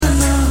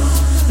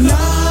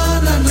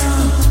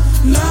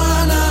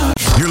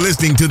You're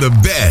listening to the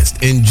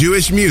best in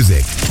Jewish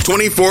music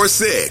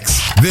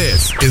 24/6.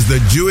 This is the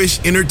Jewish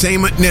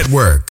Entertainment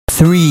Network.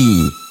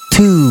 3,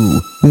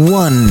 2,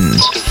 1.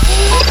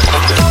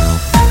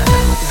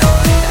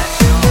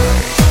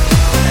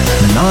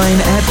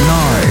 9 at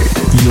 9.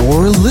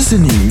 You're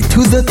listening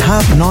to the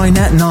Top 9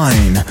 at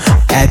 9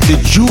 at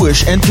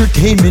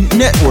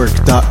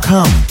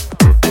thejewishentertainmentnetwork.com.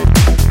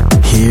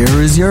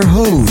 Here is your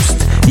host,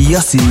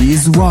 Yossi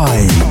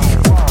Zweig.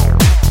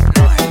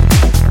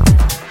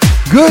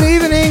 Good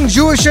evening,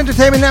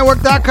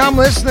 JewishEntertainmentNetwork.com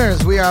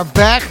listeners. We are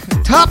back.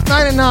 Top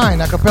 9 at 9,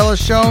 a cappella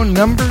show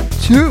number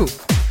 2.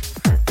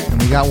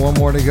 And we got one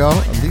more to go,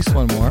 at least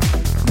one more.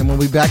 And then we'll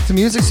be back to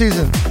music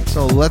season.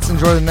 So let's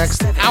enjoy the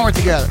next hour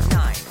together.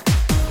 9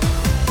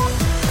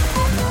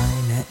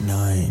 at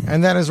 9.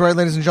 And that is right,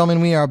 ladies and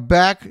gentlemen. We are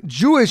back.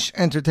 Jewish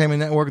Entertainment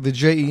Network, the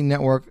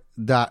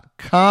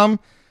JENetwork.com.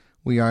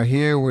 We are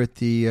here with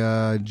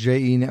the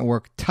JE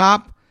Network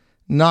Top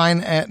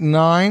 9 at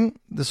 9.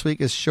 This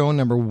week is show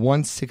number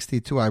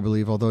 162, I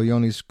believe, although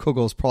Yoni's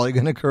Kugel is probably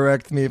going to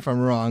correct me if I'm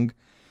wrong.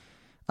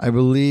 I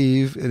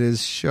believe it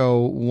is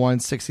show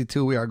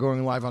 162. We are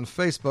going live on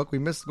Facebook. We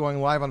missed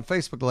going live on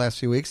Facebook the last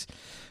few weeks.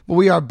 But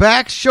we are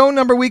back. Show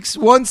number weeks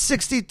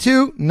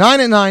 162, 9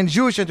 at 9,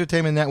 Jewish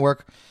Entertainment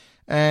Network.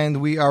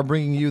 And we are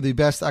bringing you the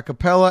best a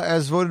cappella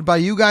as voted by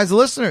you guys, the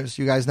listeners.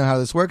 You guys know how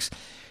this works.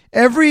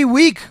 Every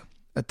week,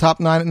 a Top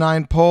 9 at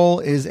 9 poll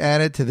is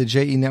added to the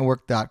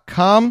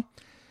JENetwork.com.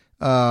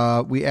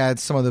 We add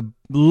some of the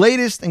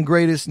latest and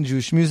greatest in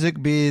Jewish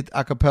music, be it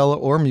a cappella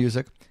or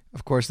music.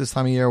 Of course, this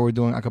time of year we're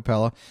doing a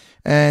cappella.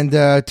 And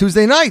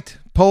Tuesday night,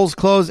 polls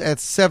close at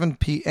 7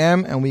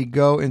 p.m. and we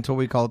go into what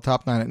we call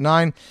Top 9 at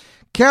 9.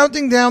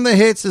 Counting down the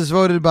hits is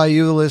voted by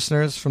you, the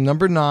listeners, from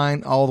number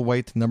 9 all the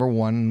way to number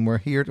 1. And we're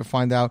here to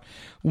find out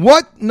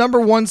what number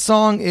 1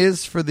 song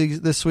is for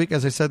this week.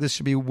 As I said, this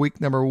should be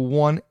week number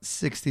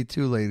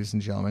 162, ladies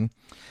and gentlemen.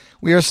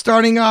 We are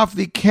starting off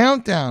the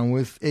countdown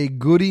with a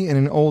goodie and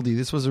an oldie.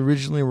 This was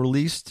originally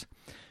released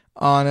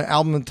on an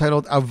album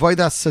entitled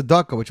Avodas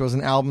Tzedakah, which was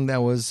an album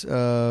that was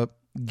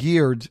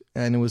geared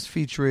and it was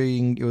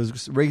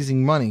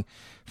raising money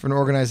for an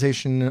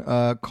organization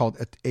called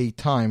A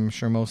Time. I'm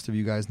sure most of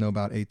you guys know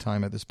about A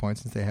Time at this point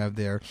since they have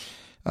their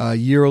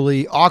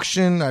yearly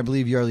auction. I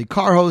believe yearly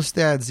car host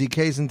that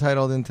ZK's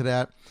entitled into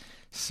that.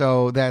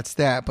 So that's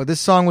that. But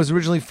this song was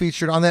originally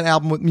featured on that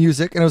album with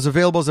music and it was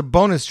available as a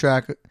bonus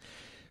track.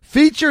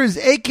 Features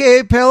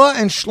A.K.A. Pella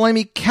and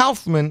Shlomi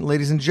Kaufman.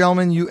 Ladies and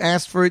gentlemen, you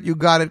asked for it, you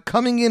got it.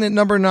 Coming in at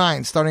number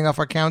 9, starting off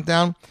our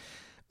countdown,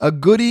 a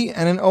goodie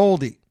and an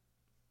oldie.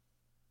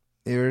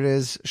 Here it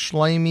is,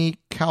 Shlomi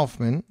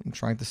Kaufman. I'm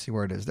trying to see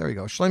where it is. There we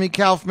go. Shlomi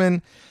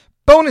Kaufman,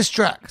 bonus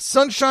track,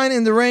 Sunshine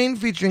in the Rain,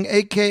 featuring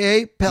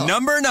A.K.A. Pella.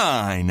 Number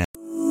 9.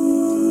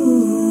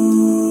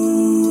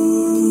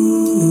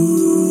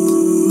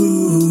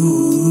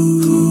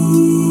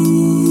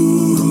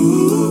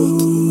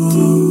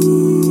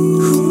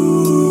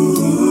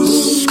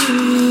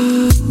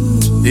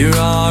 There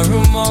are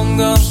among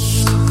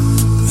us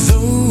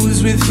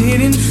those with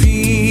hidden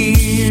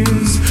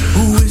fears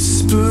who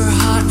whisper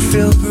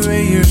heartfelt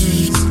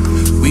prayers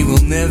we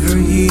will never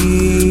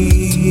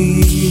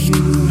hear.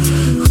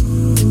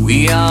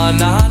 We are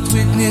not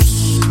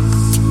witness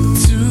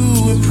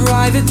to a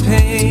private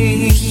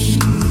pain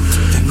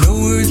that no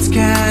words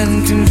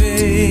can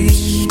convey,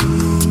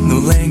 no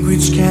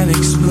language can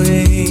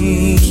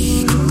explain.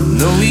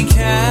 No, we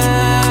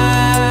cannot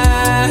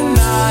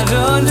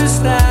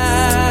understand.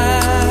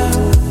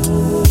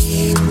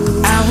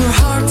 Our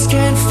hearts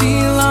can't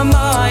feel, our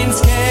minds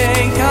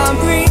can't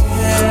comprehend.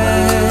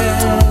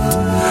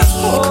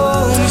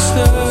 Only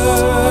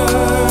stir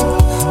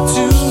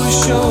to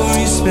show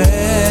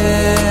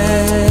respect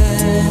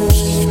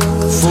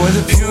for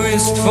the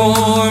purest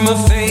form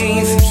of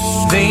faith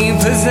they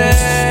possess.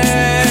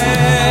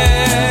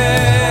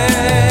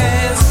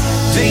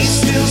 They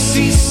still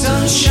see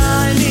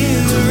sunshine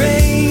in the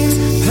rain,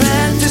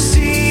 plant the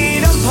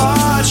seed on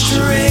parched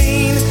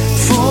terrain,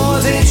 for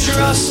they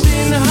trust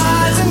in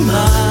hearts and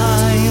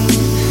mind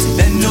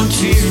that no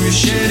tear is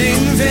shed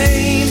in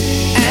vain.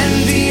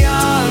 And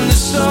beyond the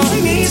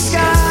stormy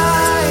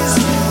skies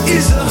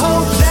is a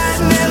hope that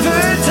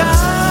never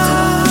dies.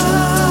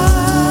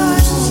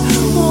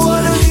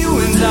 What of you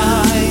and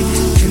I?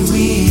 Can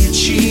we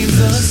achieve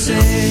the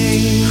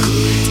same?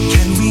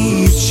 Can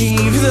we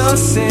achieve the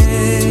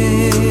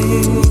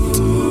same?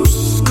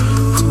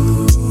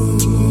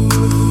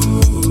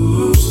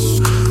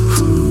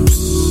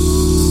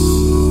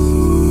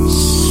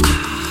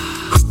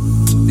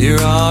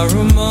 There are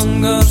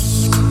among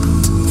us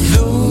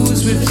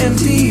those with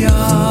empty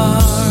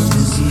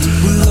arms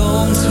who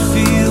long to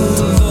feel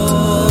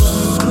love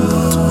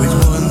with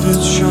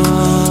wondrous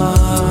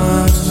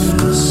charms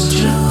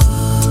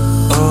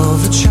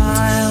of a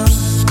child,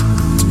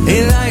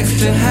 a life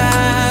to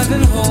have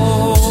and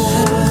hold,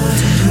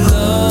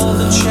 love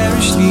and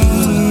cherish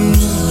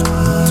needs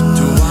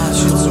to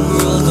watch its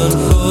world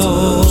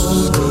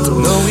unfold.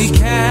 No, we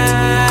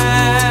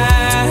cannot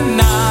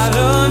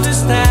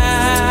understand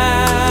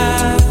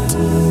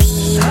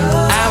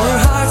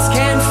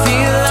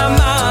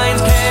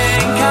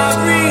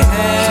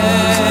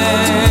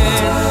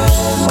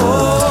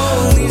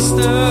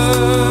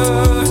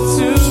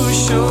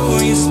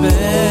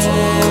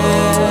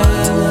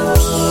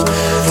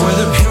For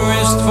the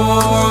purest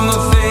form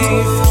of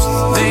faith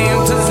they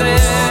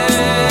possess.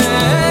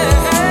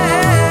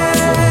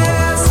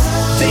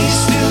 They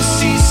still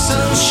see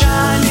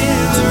sunshine in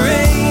the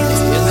rain,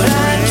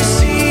 glad to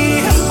see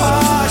a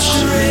parched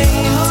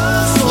terrain.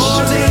 For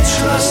they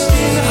trust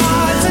in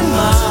heart and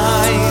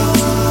mind,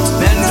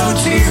 that no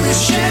tear is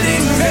shed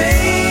in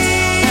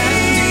vain.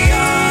 And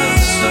beyond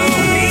the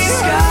stormy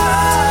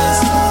skies,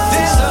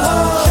 there's a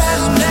hope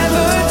that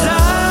never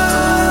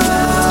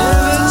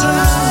dies.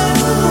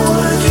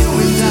 What you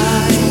and I,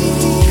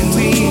 can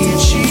we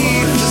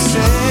achieve the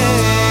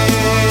same?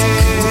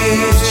 Can we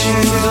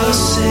achieve the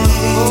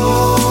same?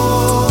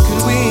 Oh, can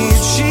we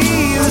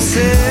achieve the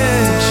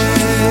same?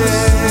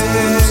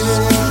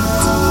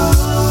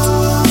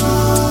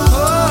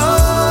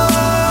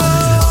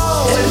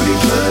 Every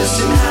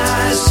person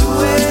has to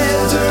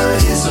weather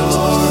his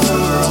or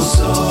her own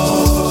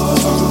storm.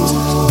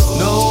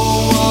 No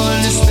one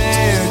is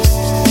spared,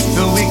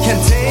 though we can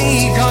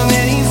take on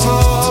many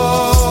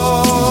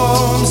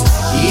forms.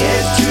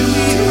 Yet do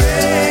we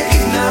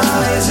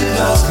recognize it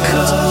all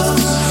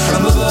comes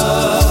from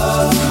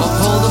above?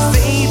 Uphold the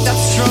faith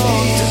that's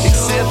strong,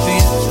 accept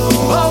it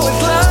all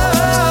with love.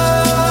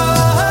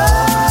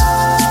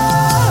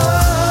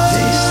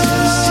 They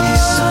still see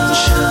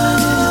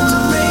sunshine in the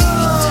rain,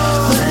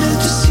 glad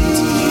to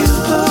see the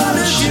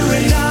borders you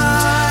and I.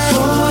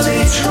 For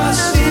they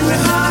trust in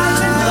heart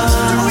and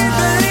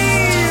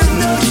mind,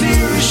 no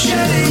fear is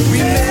shedding.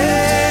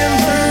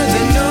 Remember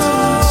that no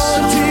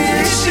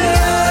tear is shed.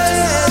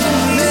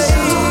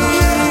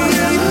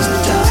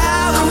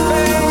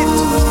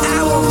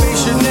 Our faith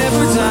should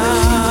never die.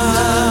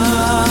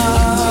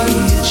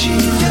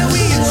 Can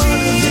we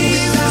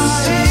achieve the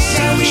same?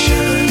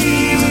 Sunshine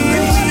in the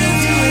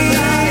rain,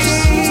 glad to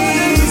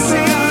see the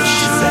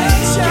borders you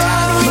and I.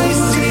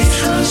 For they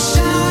trust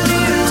in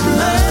heart and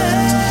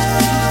mind,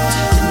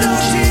 no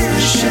tear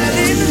is shed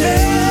in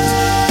vain. And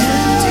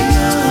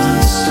beyond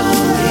the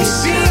stormy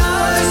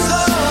skies,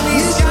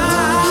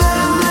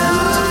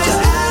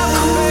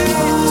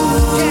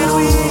 can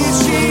we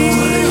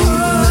achieve?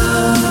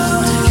 Can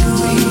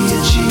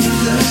we achieve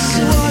the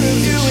same? What of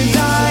you and I?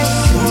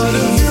 What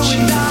of you and I?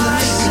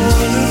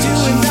 What of you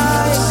and I?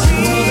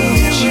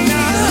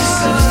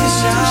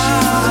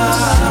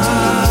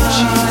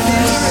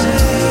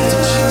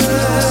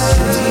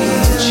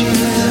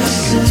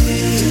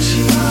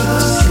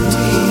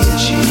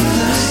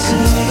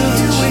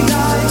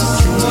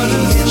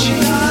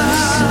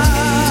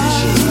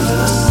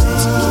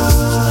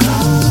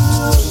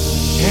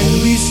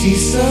 And we see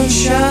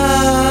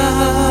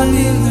sunshine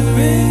in the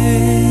rain.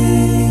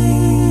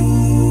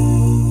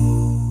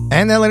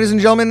 And that, ladies and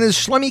gentlemen, is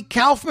Shlomi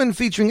Kaufman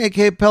featuring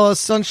A.K. Pella,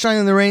 Sunshine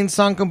in the Rain,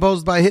 song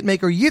composed by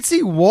hitmaker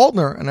Yitzi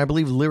Waldner, and I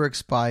believe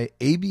lyrics by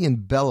Abi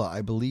and Bella.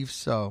 I believe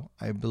so.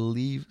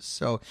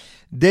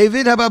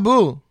 David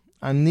Hababu,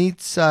 Ani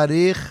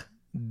Tzarich,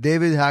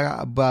 David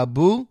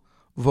Hababu,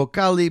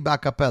 Vocali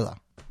Bacapella.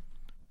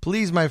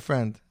 Please, my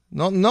friend.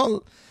 No,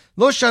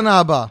 Lo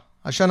Shana Haba.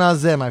 Hashana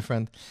Zeh, my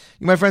friend.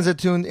 You, my friends, are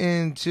tuned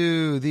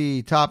into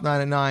the Top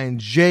 9 at 9,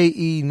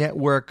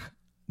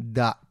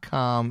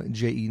 JENetwork.com,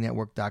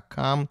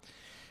 JENetwork.com.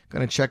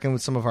 Going to check in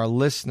with some of our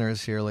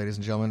listeners here, ladies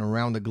and gentlemen,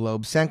 around the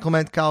globe. San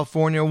Clemente,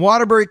 California,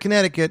 Waterbury,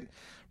 Connecticut,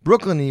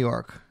 Brooklyn, New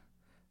York,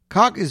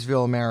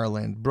 Cockeysville,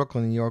 Maryland,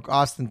 Brooklyn, New York,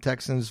 Austin,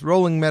 Texas,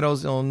 Rolling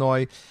Meadows,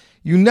 Illinois,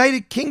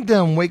 United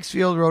Kingdom,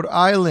 Wakesfield, Rhode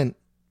Island,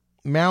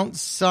 Mount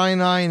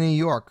Sinai, New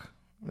York.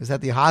 Is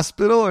that the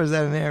hospital or is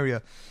that an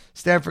area?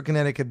 Stamford,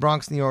 Connecticut,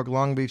 Bronx, New York,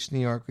 Long Beach, New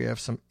York. We have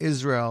some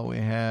Israel. We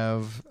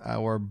have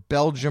our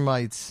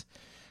Belgiumites.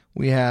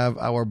 We have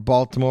our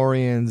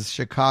Baltimoreans,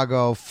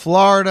 Chicago,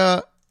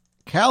 Florida,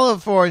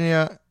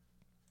 California.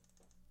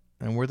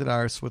 And where did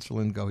our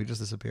Switzerland go? He just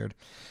disappeared.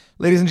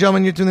 Ladies and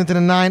gentlemen, you're tuned into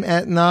the 9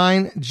 at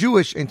 9,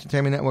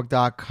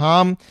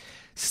 JewishEntertainmentNetwork.com.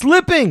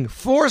 Slipping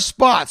 4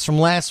 spots from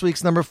last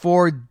week's number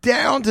 4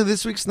 down to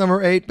this week's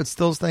number 8, but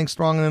still staying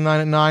strong in the 9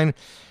 at 9.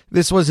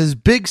 This was his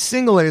big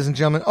single, ladies and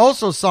gentlemen.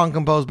 Also a song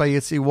composed by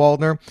Yitzi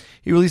Waldner.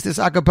 He released this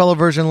a cappella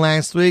version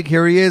last week.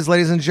 Here he is,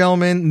 ladies and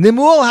gentlemen.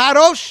 Nimul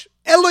Harosh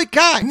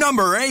Elokai.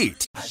 Number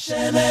 8.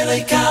 Hashem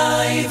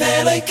Elokai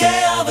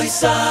ve'Elokei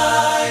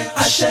Avosai.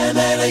 Hashem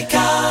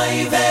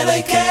Elokai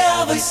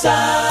ve'Elokei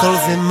Avosai. כל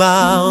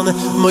זמן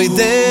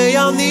מוידי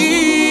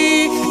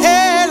אני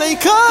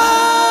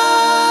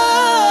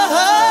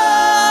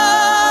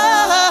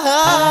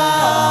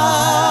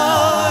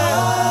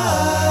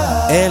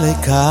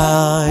אלוקי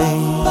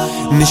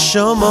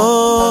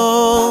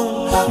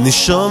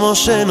נשומו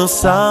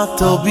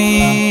שנוסעת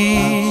בי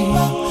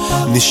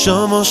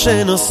נשומו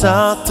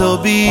שנוסעת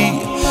בי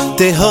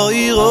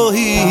תהוי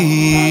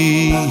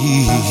רואי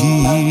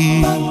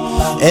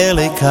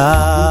אלוקי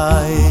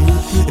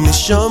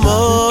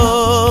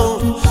נשומו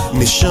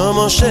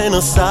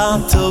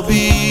שנוסעת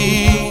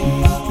בי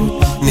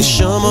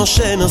נשומו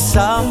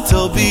שנוסעת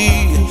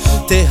בי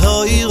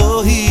תהוי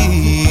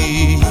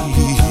רואי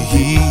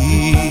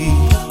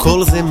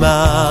כל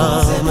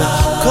זמן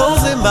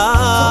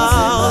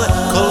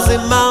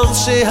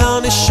שהנשמה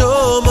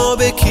הנשומו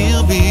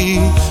בקרבי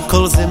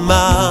כל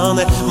זמן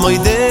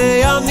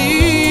מוידי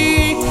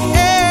אני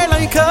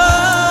אלי קי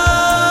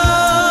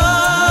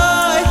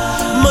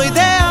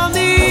מוידי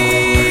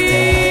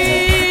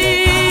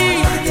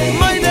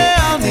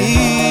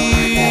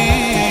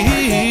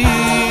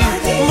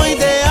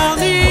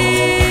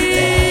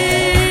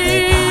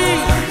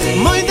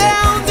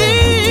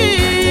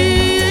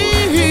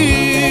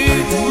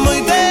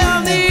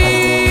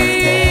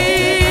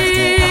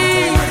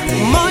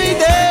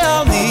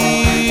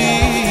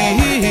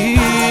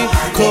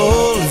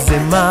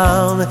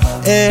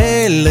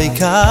אלי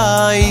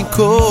קי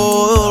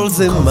כל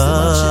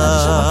זמן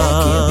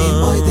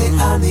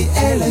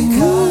אלי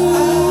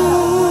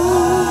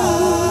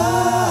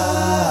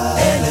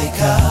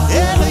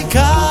קי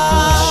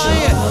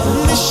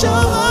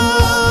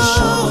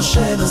נשמה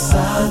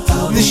שנוסעת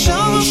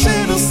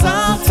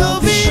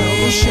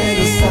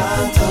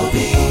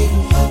בי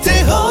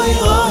תהוי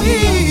רואי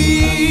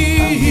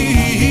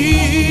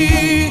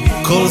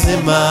כל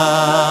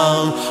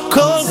זמן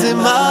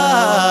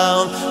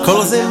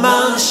כל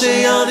זמן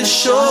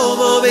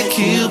שהנשומו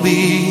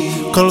בקרבי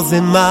כל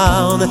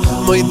זמן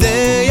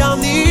מוידי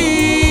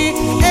אני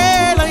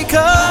אלי קי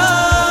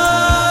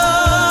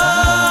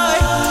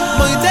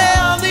מוידי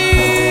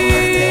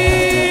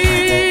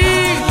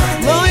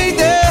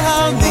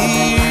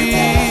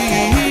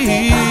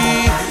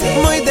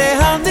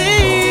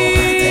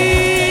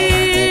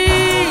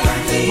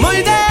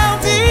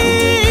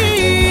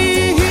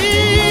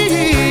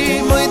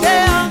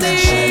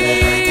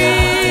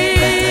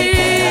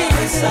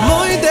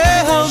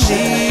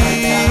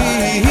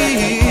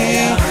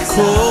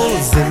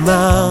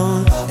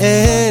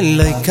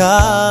אלי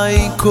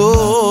קי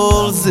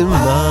כל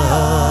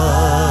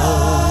זמן.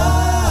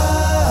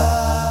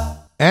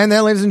 And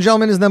that, ladies and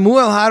gentlemen, is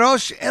Namuel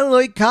Harosh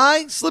Eloi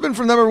Kai, slipping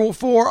from number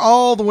 4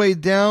 all the way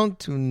down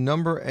to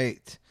number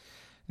 8.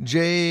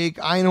 Jake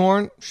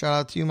Einhorn, shout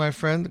out to you, my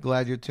friend.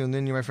 Glad you're tuned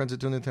in. You, my friends, are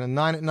tuned in to the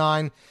 9 at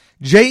 9.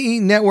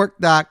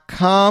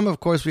 JENetwork.com. Of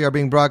course, we are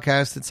being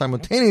broadcasted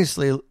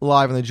simultaneously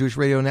live on the Jewish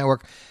Radio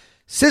Network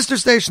sister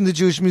station, the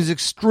Jewish Music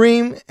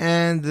Stream,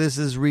 and this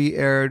is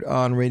re-aired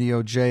on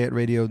Radio J at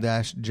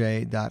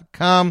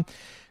radio-j.com.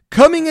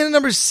 Coming in at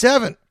number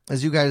 7,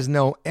 as you guys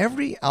know,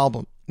 every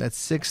album that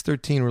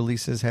 613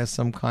 releases has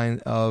some kind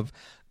of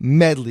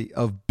medley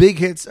of big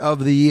hits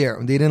of the year.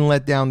 They didn't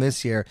let down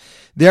this year.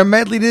 Their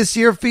medley this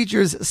year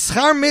features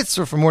Schar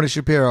Mitzvah from Mordechai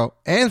Shapiro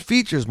and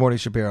features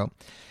Mordechai Shapiro,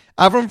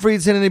 Avram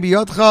Fried's Hineni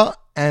B'Yodcha,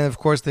 and of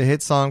course the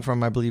hit song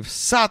from, I believe,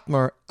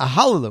 Satmar,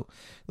 Ahalalu.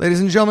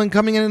 Ladies and gentlemen,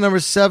 coming in at number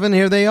 7,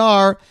 here they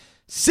are.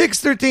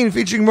 613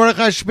 featuring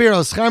Mordechai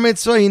Shapiro, Schar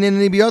Mitzvah,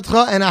 Hineni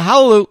B'Yodcha, and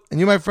Ahalalu. And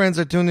you, my friends,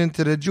 are tuned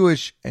into the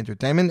Jewish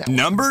Entertainment Network.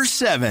 Number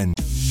 7.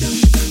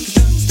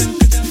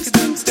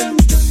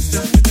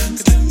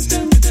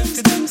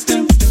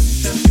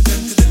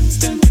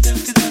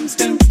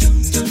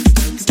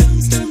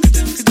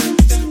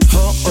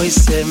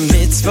 Oise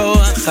mitzvah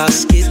achas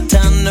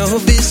kitanu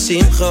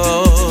b'simcho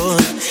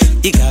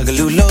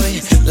Yigaglu loi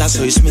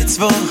lasois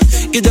mitzvah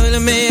Gedoyle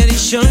me'eri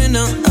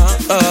shoyno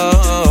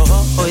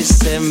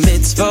Oise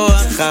mitzvah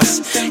achas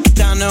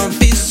kitanu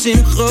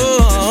b'simcho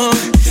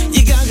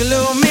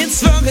Yigaglu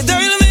mitzvah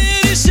Gedoyle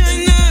me'eri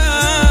shoyno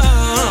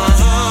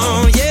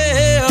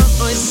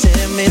Oise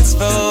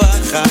mitzvah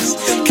achas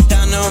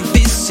kitanu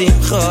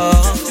b'simcho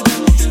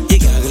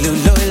Yigaglu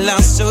loi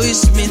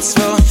lasois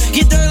mitzvah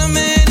Gedoyle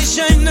me'eri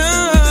shoyno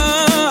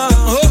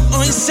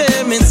Oise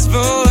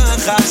mitzvah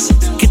achas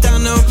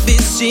kitanu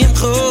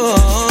b'simcho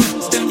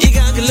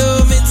Yigaglu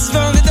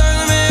mitzvah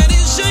Gedoyle me'eri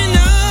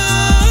shoyno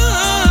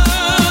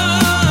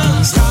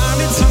Schar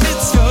mitzvah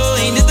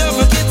mitzvah in the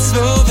dove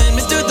mitzvah When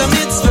we do the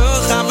mitzvah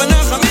Chava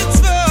nach a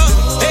mitzvah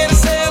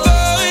Sebo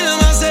in a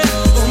mazeh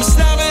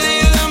Umstabel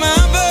in a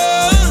mabo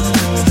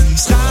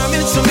Schar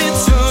mitzvah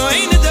mitzvah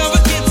in the dove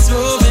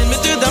mitzvah When we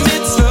do the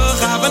mitzvah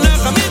Chava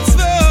nach a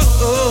mitzvah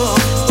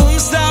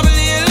Umstabel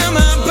in a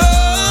mabo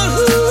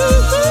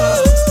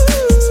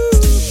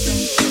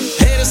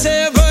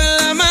Sebo in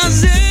a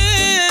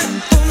mazeh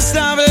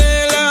Umstabel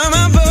in a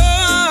mabo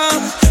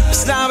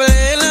Umstabel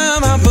in a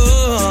mabo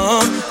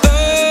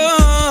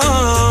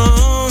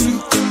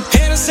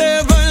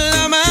Sebo in a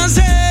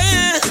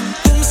mazeh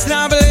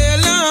Umstabel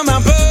in a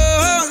mabo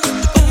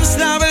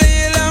Umstabel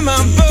in a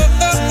mabo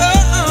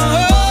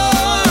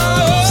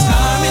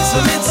Schar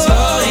mitzvah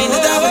mitzvah in the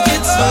dove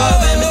mitzvah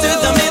When we do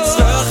the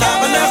mitzvah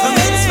Chava nach a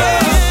mitzvah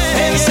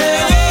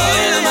Sebo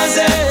in a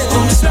mazeh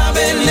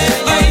Umstabel in a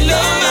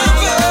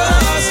mabo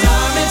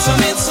Schar mitzvah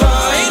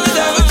mitzvah in the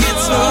dove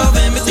mitzvah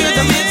When we do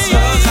the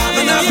mitzvah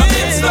Chava nach a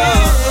mitzvah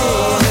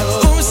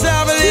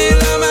Umstabel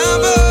in a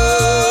mabo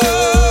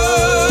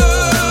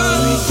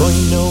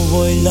Boyno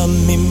boylam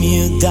mim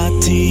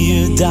yudati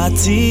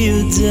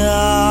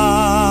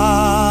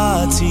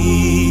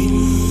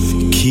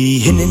Ki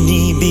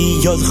hineni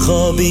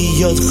biyodcha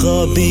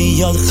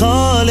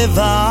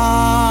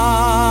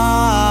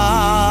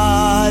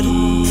levad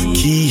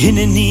Ki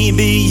hineni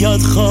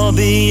biyodcha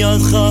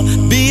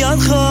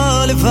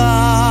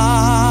levad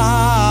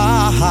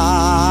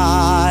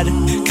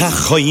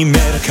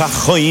kachoimer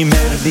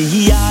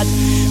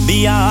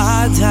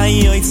biyad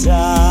hayotzar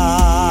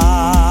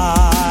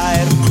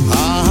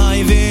ay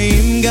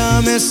veim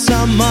gam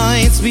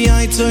esamayts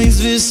biyaytois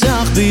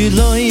visach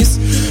bilois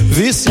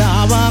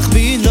visabach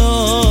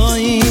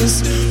bilois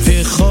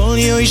vichol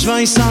yoish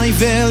vaysay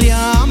vel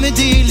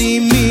yamedili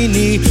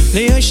mini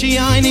leyoshi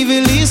ayni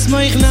velis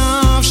moich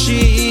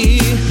nafshi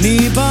mi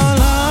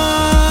baladai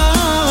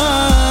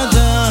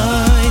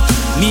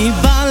mi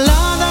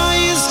baladai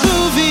is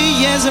khuvi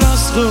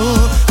yezraschu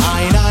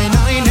ein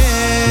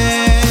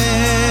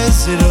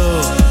ezro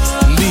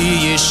bi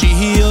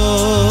yeshio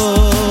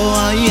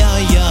ay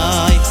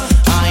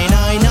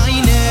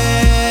ein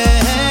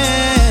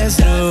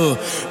ezro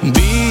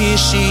bi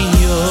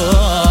yeshio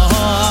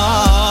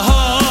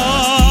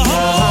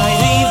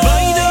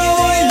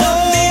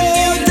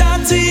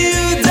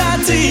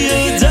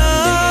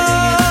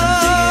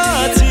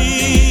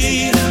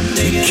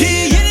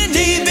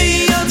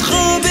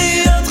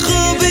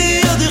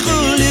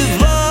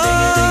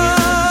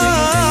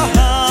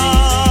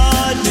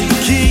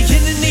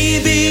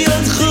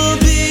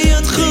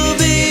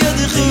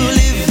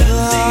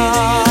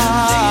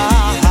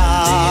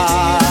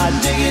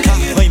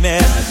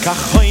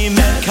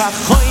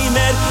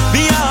kachoimer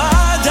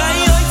biyad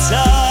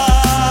hayotzar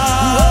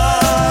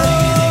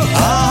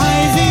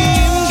ay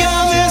vim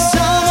gam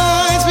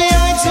esamayts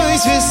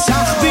biyaytois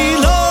visach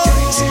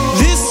bilois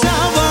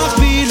visabach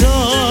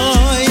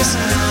bilois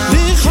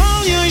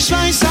vichol yoish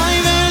vaysay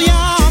vel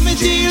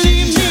yamedili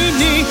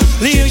mini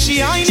liyoshi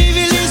ayni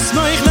velis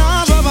moich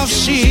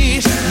navavavshi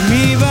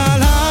mi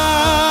baladai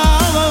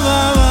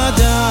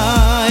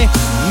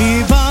mi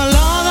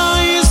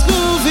baladai is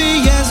kuvi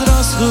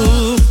yezraschu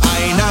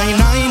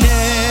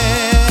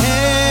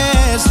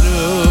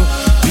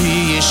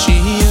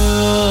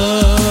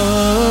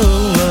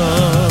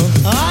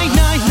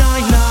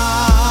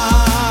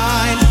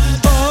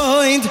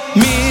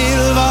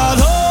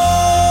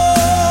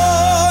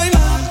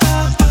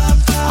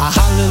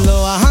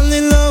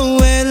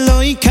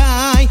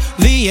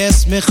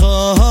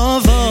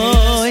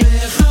Mekhovoy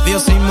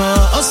Vyosimo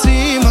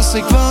osimo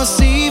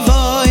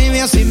sikvosivoy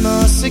Vyosimo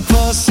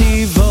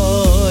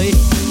sikvosivoy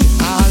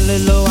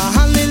Hallelujah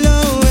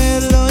hallelujah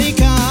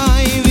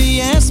Eloikai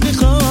Vyes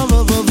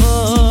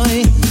mekhovoy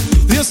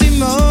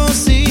Vyosimo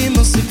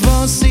osimo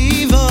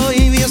sikvosivoy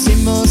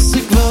Vyosimo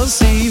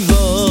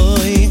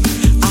sikvosivoy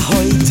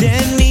Ahoy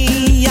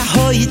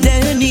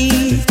deni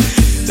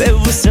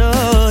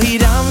Bevusoy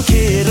ram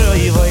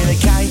kiroi Voy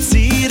lekai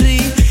tziri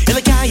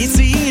Lekai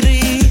tziri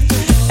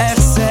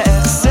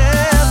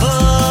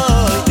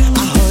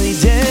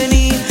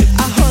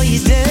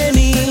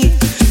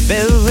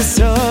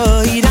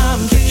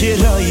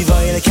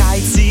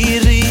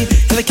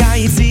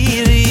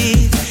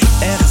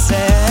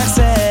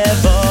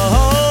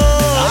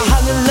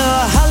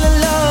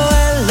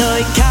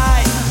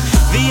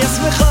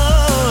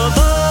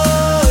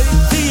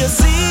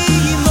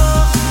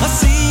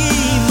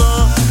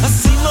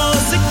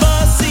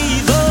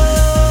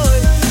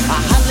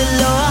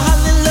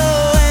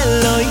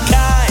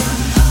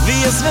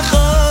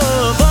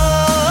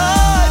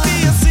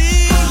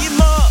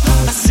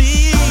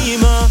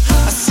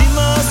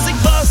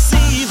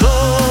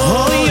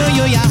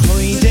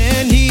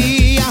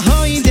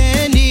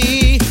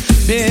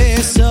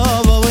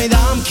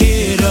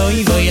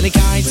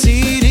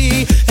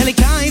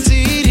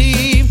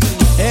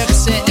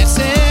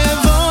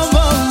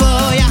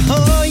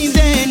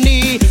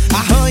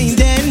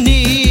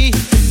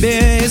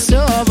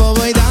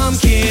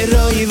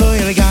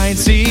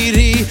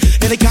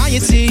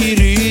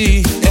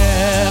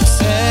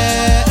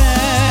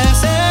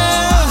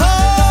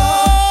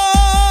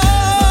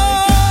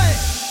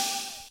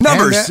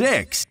Number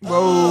 6.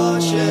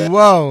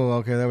 Whoa.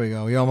 Okay, there we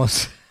go. We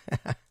almost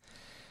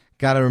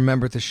got to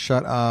remember to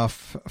shut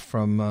off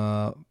from.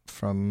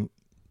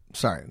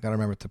 Sorry, got to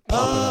remember to pop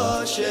it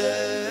off.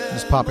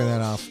 Just popping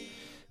that off.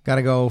 Got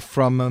to go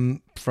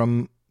from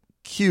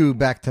Q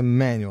back to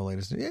manual,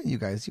 ladies. Yeah, you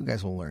guys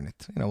will learn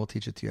it. We'll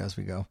teach it to you as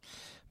we go.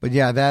 But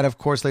yeah, that of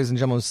course, ladies and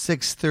gentlemen, was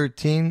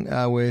 613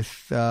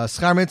 with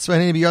Schar Mitzvah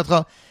Hinei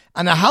B'Yodcha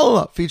and a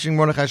Hallel featuring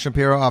Mordechai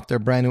Shapiro off their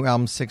brand new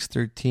album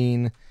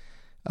 613.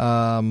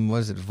 What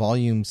is it?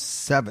 Volume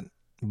 7.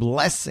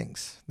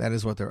 Blessings. That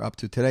is what they're up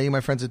to today. You,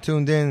 my friends, are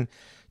tuned in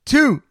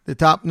to the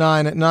top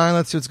 9 at 9.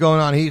 Let's see what's going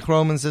on. Heath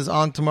Roman says,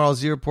 on tomorrow's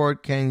Z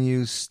Report, can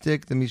you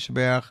stick the Misha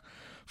Berach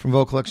from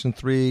Vocal Collection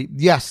 3?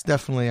 Yes,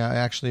 definitely. I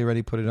actually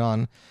already put it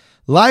on.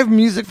 Live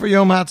music for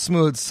Yom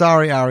HaTzmaut.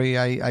 Sorry, Ari.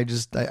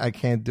 I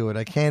can't do it.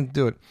 I can't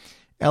do it.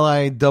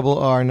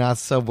 LIRR, not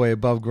subway,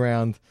 above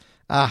ground.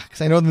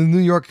 Because I know the New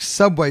York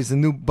subways, the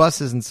new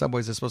buses and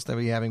subways are supposed to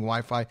be having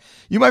Wi-Fi.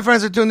 You, my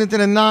friends, are tuned into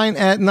the 9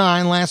 at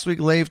 9. Last week,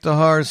 Lev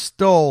Tahar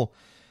stole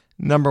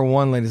number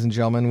 1, ladies and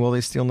gentlemen. Will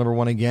they steal number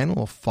 1 again?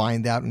 We'll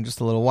find out in just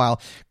a little while.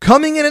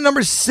 Coming in at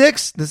number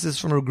 6, this is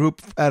from a group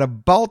out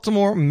of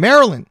Baltimore,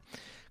 Maryland.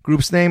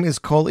 Group's name is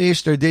Kol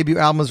Ish. Their debut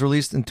album was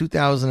released in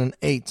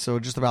 2008, so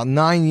just about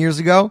 9 years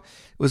ago.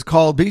 It was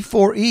called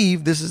Before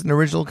Eve. This is an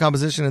original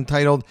composition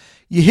entitled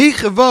Yehi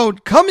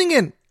Chavod. Coming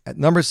in at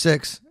number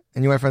 6.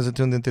 And you, my friends, are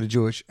tuned into the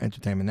Jewish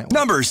Entertainment Network.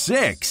 Number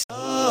 6.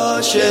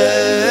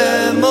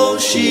 Hashem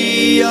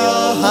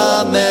Moshiach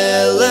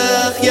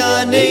HaMelech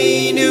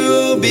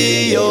Yaneinu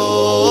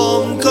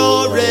Biyom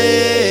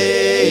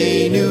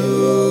Koreinu.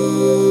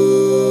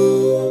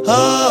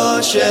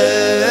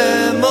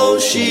 Hashem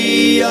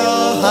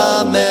Moshiach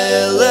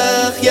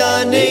HaMelech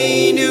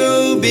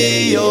Yaneinu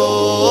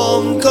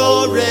Biyom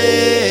Koreinu.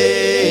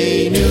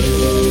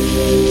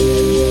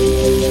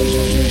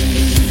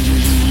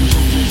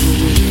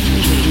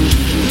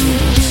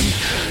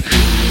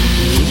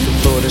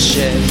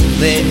 Hashem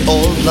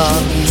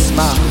le'olam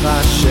yismach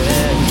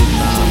Hashem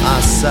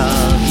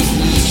b'ma'asav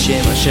yihi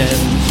shem Hashem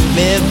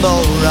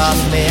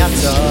mevorach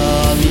me'ata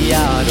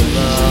v'yad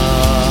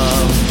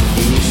olam.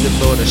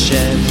 Yisvot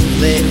Hashem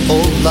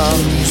le'olam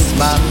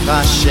yismach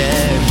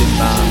Hashem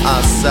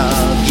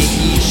b'ma'asav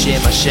yihi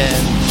shem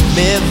Hashem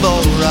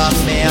mevorach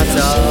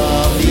me'ata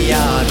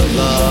v'yad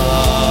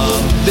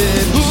olam.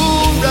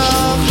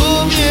 V'hurach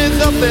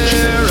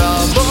u'yechaper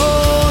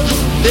avon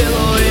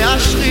v'lo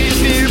yashrit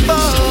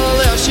mirbal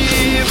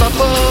yashiv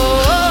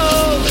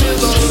apol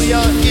v'lo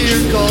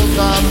ya'ir kol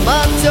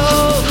chamato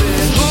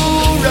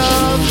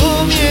v'hurach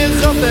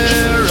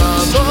u'yechaper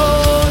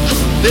avon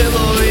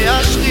v'lo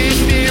yashrit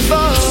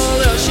mirbal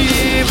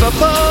yashiv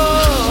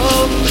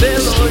apol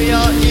v'lo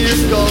ya'ir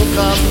kol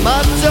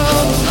chamato.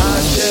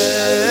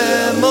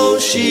 Hashem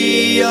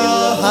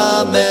Moshiach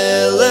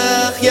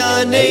HaMelech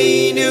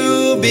Yaneinu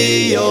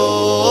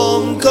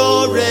biyom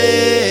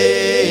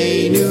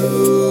koreinu.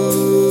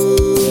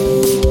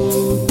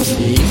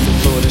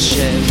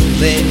 Hashem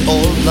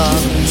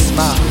le'olam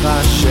yismach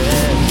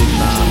Hashem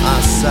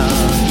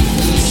b'ma'asav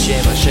yihi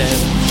shem Hashem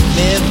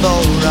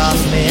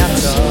mevorach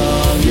me'ata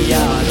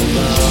v'yad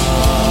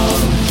olam.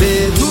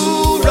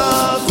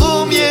 V'hurach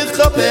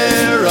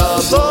u'yechaper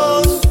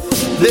avon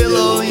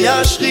v'lo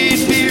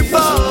yashrit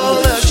mirbal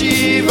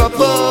yashiv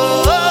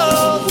apol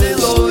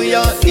v'lo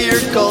ya'ir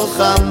kol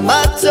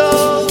chamato.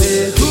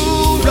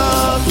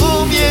 V'hurach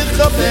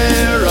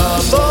u'yechaper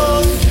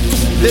avon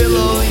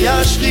v'lo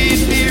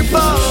yashrit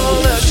mirbal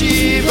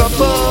yashiv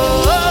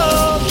apol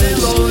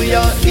v'lo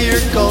ya'ir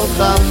kol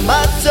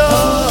chamato.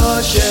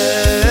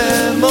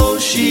 Hashem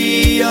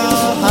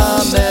Moshiach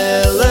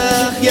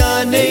HaMelech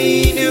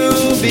Yaneinu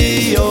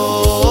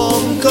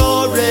biyom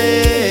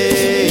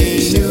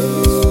koreinu.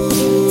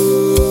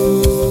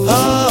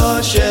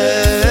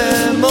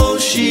 Hashem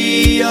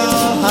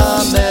Moshiach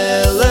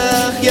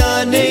HaMelech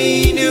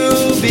Yaneinu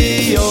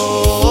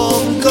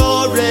biyom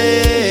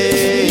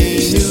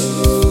koreinu.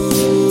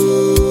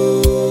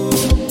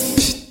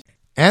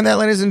 And that,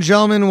 ladies and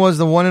gentlemen, was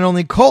the one and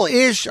only Kol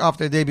Ish off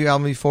their debut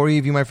album Before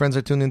Eve. You, my friends,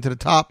 are tuned into the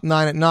top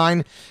 9 at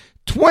 9,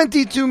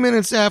 22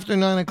 minutes after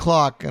 9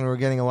 o'clock. And we're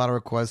getting a lot of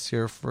requests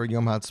here for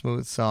Yom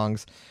HaTzmaut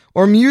songs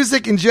or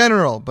music in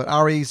general. But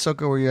Ari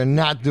Sukkah, where you're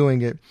not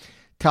doing it.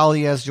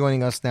 Tali S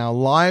joining us now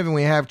live. And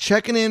we have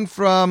checking in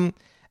from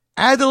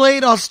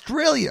Adelaide,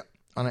 Australia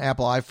on an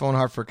Apple iPhone,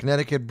 Hartford,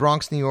 Connecticut,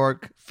 Bronx, New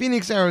York,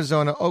 Phoenix,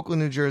 Arizona,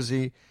 Oakland, New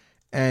Jersey,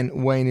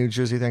 and Wayne, New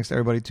Jersey. Thanks to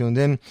everybody tuned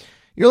in.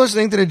 You're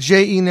listening to the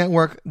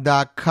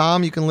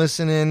JENetwork.com. You can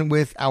listen in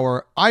with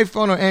our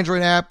iPhone or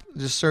Android app.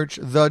 Just search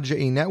the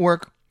JE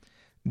Network.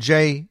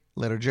 J,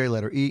 letter J,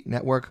 letter E,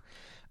 network.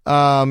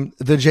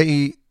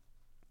 The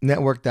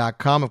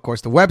JENetwork.com. Of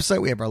course, the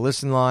website. We have our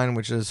listen line,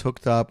 which is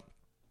hooked up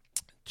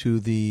to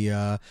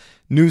the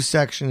news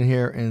section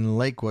here in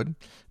Lakewood.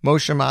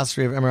 Moshe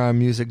Masri of MRI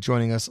Music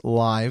joining us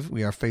live.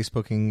 We are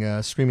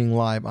Facebooking, streaming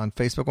live on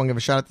Facebook. I want to give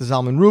a shout out to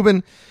Zalman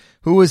Rubin,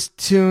 who was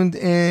tuned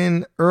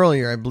in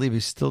earlier. I believe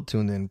he's still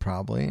tuned in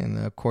probably. And,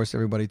 of course,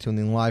 everybody tuned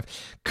in live.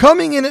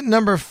 Coming in at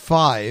number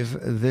 5,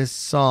 this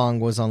song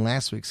was on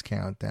last week's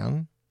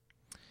countdown.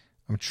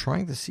 I'm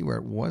trying to see where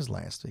it was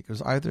last week. It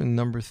was either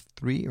number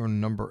 3 or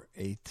number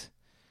 8.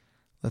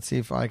 Let's see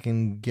if I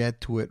can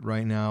get to it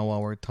right now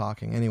while we're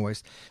talking.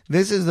 Anyways,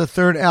 this is the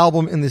 3rd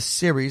album in this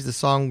series.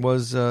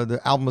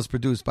 The album was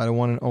produced by the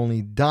one and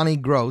only Donnie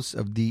Gross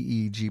of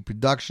DEG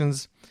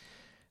Productions.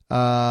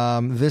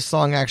 This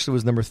song actually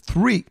was number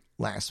 3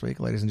 last week,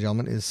 ladies and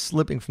gentlemen. It is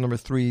slipping from number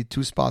 3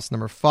 2 spots to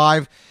number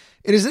 5.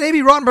 It is an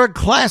A.B. Rottenberg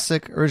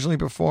classic, originally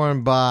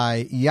performed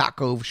by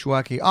Yaakov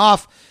Shweki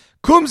off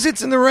Kum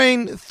Sitz in the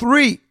Rain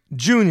 3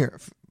 Jr.,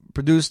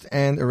 produced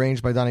and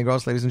arranged by Donnie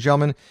Gross, ladies and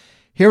gentlemen.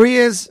 Here he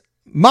is,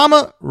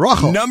 Mama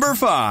Rachel. Number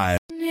 5.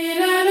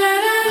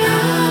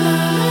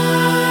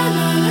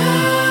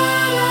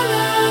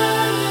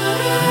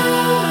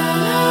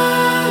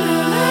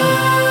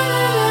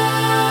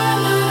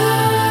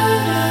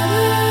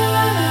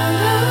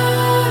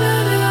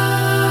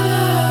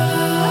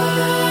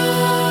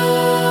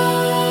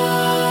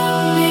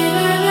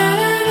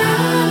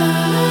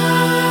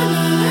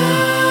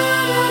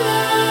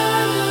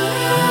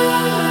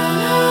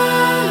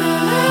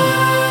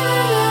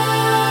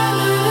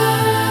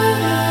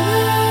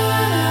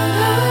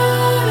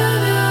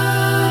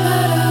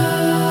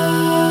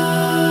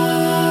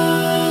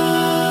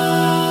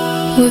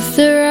 With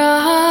the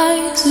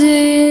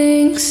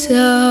rising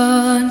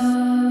sun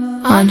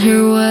on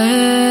her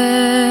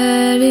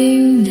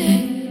wedding day,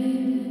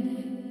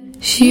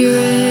 She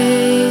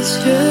raised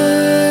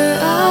her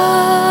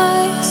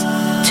eyes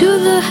to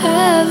the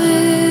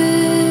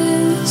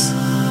heavens,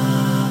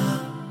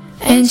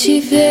 and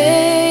she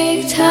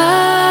thanked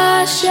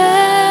Hashem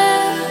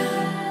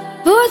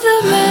for the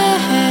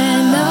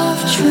man of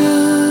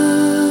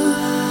truth,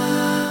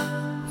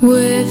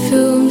 with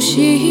whom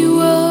she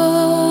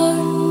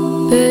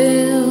would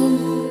build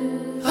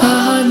a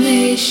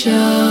nation.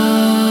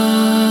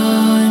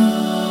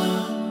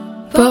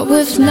 But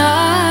with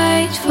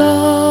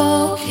nightfall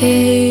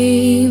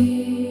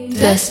came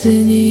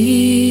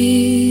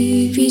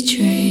destiny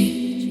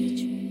betrayed,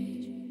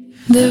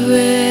 the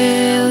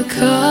veil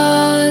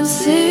concealing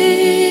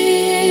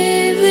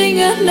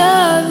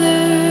another.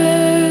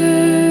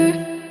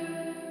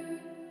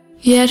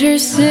 Yet her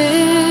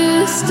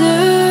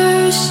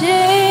sister's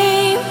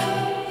shame,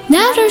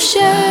 not her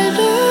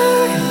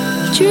shattered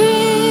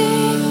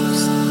dreams,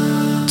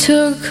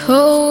 took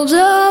hold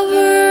of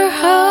her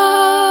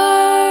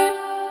heart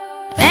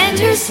and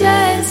her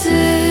senses.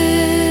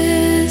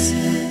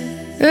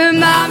 Her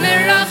mom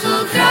and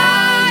Rachel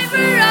cried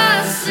for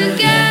us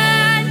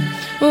again.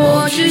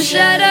 Won't you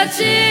shed a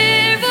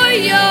tear for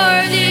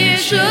your dear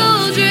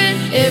children?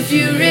 If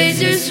you raise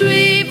your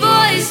sweet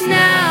voice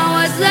now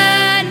as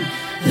then,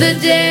 the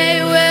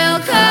day will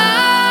come.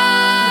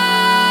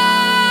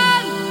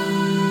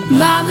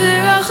 Mom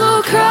and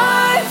Rachel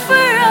cried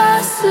for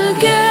us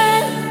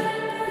again.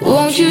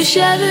 Won't you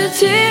shed a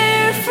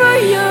tear for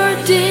your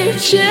dear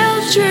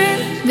children?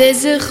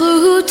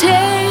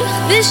 V'zechutech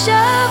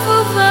v'shavu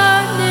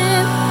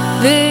banim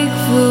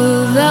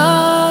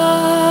v'gvulav.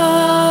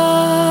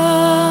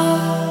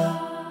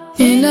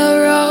 In a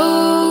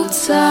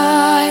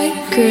roadside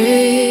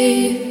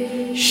grave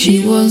she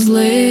was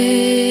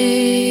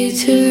laid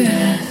to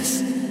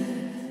rest,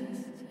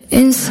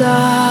 in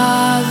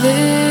solitude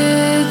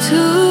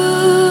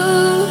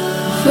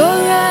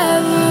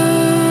forever.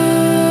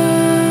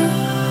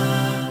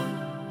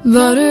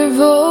 But her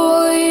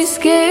voice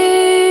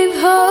gave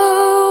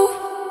hope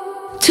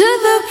to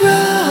the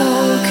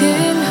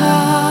broken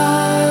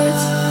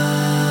hearts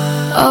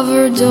of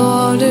her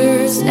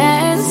daughters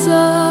and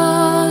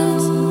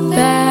sons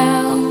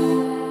bound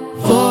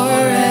for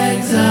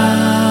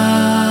exile.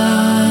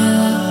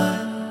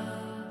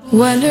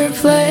 When her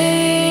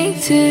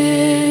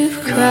plaintive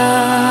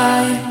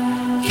cry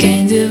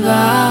gained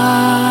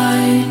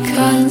divine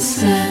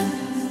consent,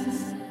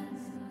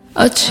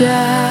 a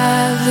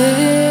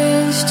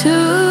challenge to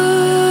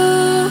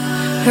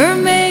her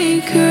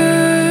maker.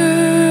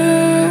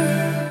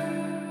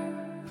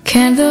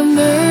 Can the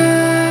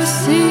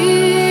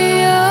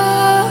mercy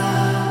of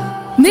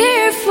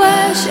mere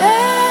flesh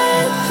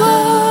and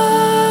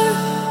blood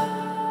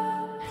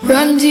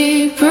run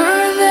deeper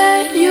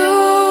than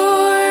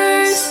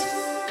yours,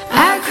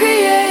 our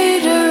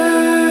Creator?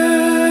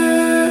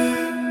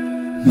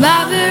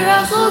 Mother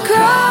Rachel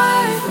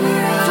cried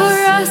for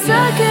us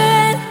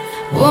again.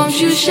 Won't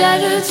you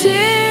shed a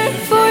tear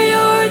for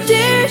your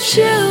dear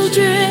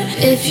children?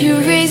 If you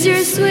raise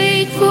your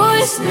sweet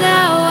voice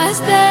now as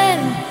then,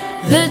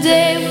 the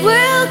day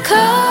will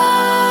come.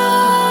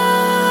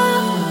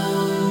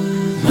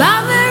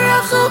 Mother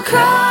Rachel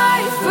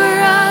cried for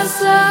us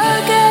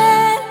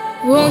again.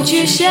 Won't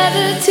you shed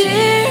a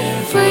tear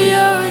for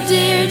your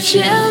dear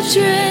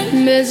children?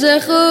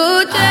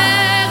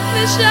 V'zechutech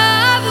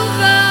v'shavu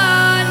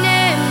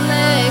banim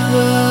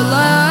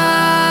v'gvulav.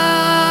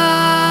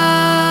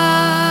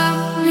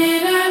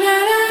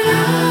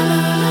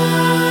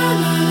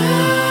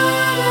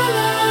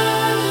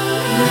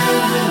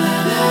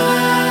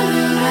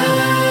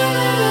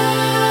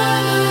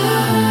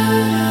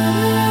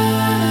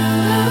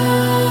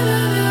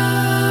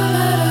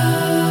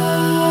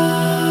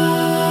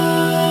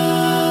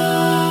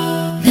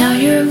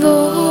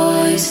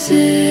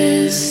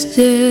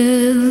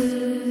 Still,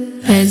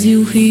 as you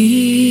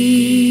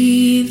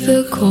heed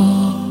the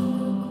call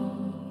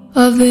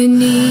of the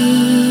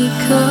Nikaydech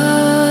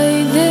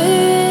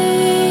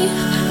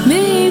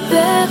mi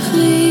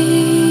Bechli,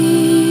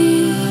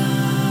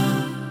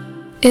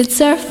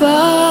 it's our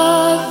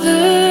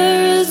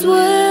Father's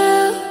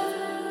will,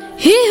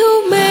 He who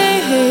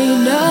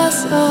made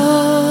us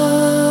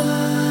all.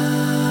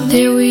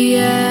 There we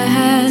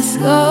ask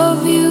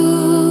of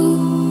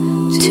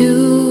you to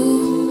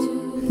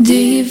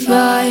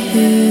defy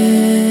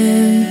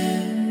Him.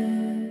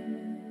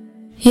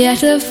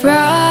 Yet a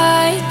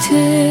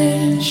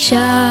frightened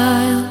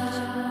child,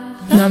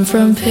 numb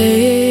from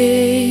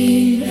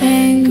pain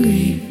and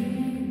grief,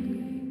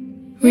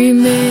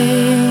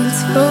 remains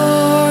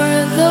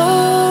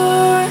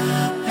forlorn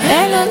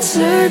and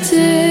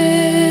uncertain,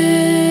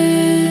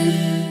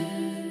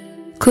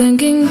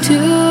 clinging to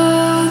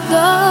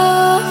the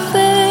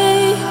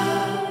faith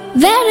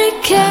that it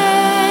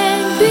can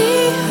be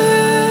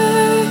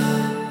heard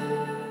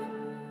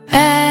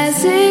as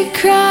it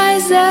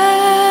cries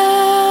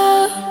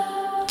out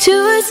to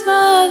its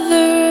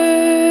mother.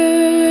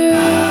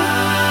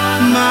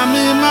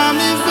 Mami,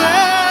 mami,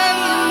 ven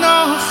no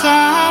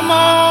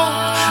chamo,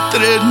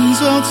 treten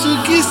so zu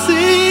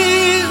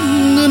gesehen,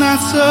 du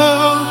nach so,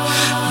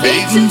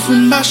 Beten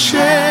von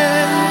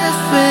Basher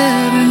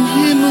fern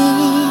Himmel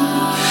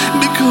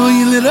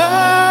bekoil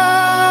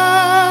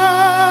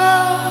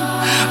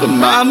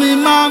Mami,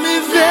 Mami,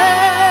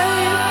 wer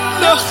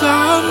noch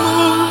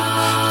einmal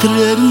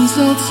Tränen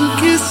so zu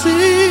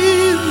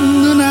küssen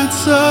und hat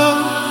so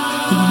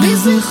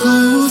bis ich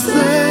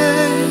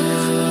aussehe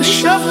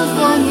schaffe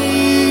von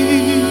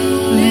mir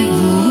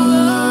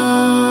Libula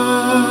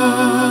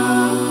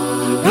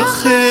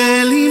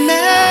Rachel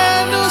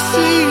imenu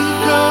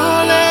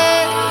sikolech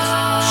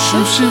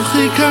שוב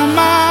שבחי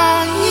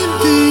כמים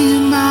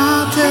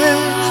דמעתך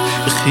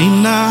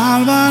וכינה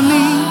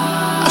albani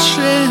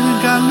אשר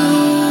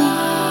גלו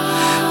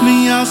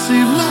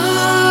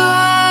מהסבלה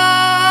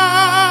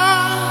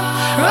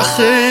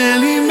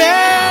רחל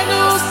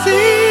אימנו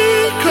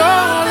סיכולך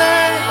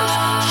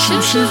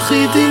שוב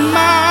שבחי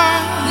דמעה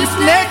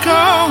לפני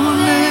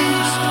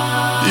קולך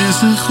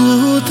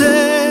בזכותך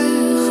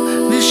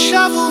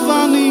נשבו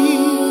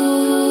בנים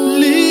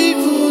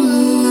לגבולם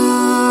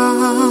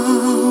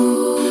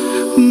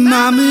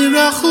Mommy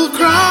Rachel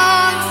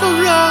cried for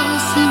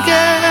us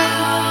again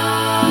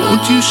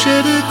Won't you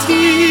shed a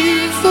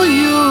tear for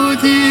your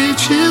dear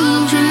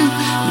children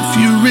If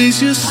you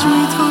raise your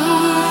sweet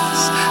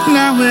voice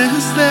Now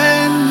as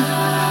then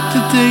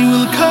the day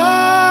will come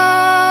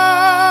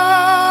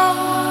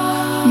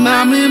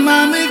Mommy,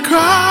 Mommy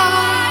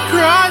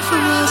cry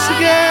for us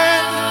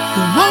again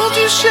Won't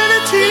you shed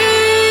a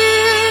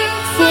tear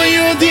for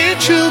your dear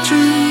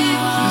children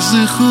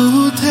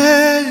זכותך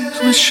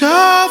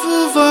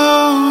ושבו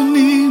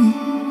בנים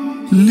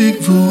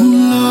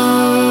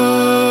לגבולה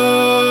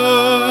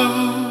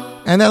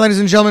And that, ladies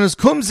and gentlemen, is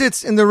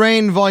Kumsitz in the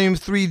Rain, Volume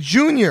 3,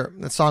 Junior.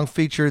 That song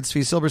featured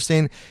Zvi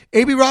Silberstein.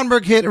 A.B.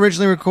 Rottenberg hit,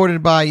 originally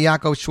recorded by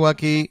Yaakov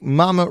Shweki.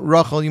 Mama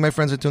Rachel, you, my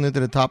friends, are tuned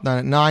into the Top 9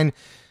 at 9.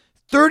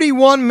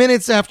 31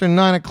 minutes after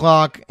 9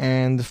 o'clock,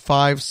 and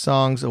 5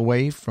 songs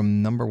away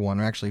from number 1.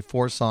 Or actually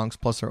 4 songs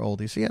plus our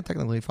oldies. So yeah,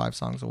 technically 5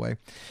 songs away.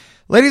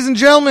 Ladies and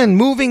gentlemen,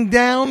 moving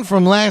down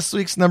from last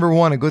week's number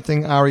 1. A good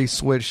thing Ari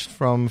switched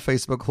from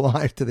Facebook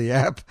Live to the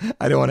app.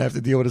 I don't want to have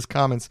to deal with his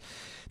comments.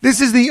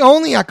 This is the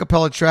only a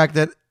cappella track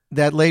that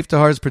Leif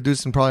Tahar has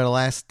produced in probably the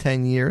last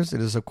 10 years. It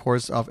is, of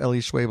course, off Eli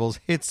Schwebel's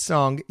hit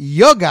song,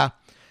 Yoga,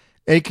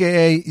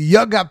 a.k.a.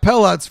 Yoga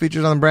Pella. It's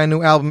featured on the brand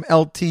new album,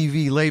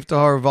 LTV, Leif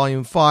Tahar,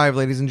 Volume 5.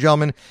 Ladies and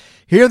gentlemen,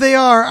 here they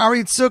are,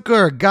 Ari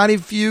Zucker, Gadi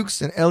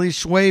Fuchs, and Eli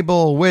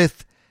Schwebel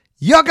with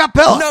Yoga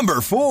Pella.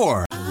 Number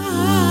 4.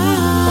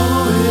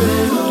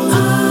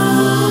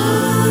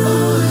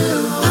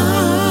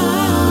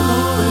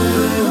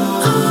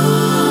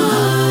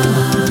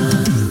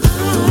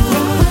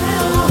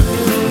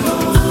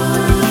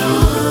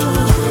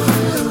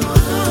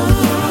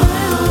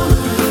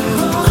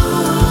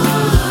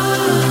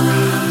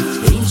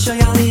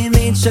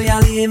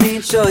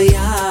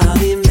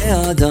 shoyali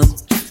meodam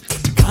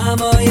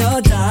kamo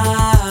yoda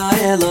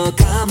elo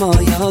kamo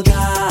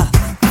yoga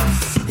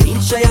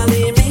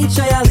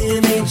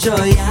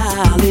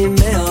shoyali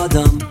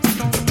meodam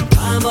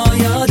kamo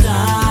yoda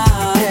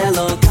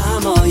elo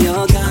kamo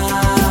yoga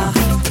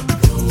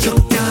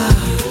yoga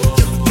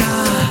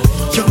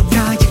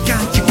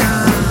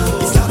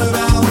it's not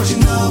about what you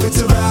know,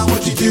 it's about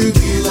what you do.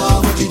 Do you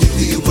love what you do?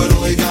 Do you put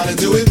all you gotta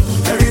do it?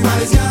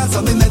 Everybody's got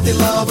something that they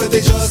love, but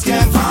they just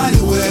can't find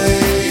a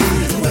way.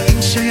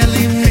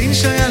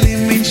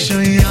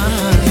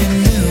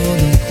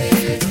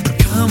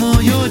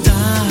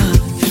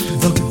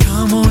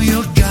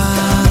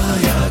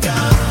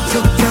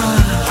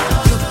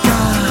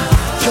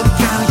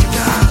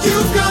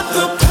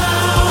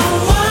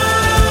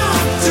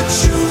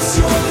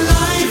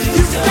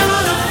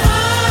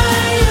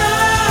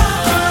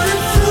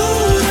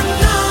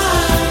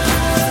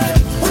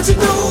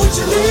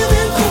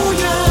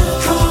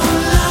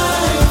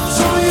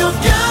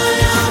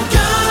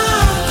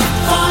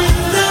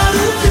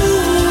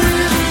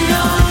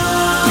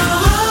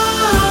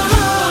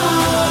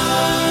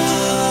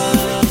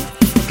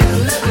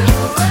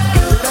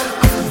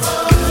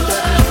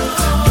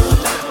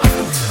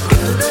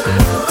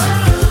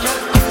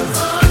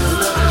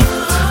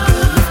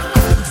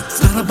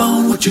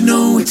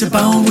 It's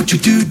about what you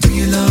do. Do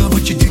you love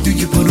what you do? Do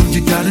you put all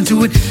you got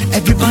into it?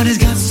 Everybody's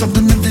got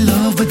something that they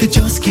love, but they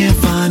just can't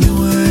find a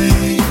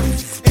way.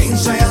 Ain't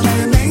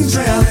shayalim, ain't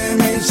shayalim,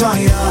 ain't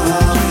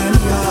shayalim,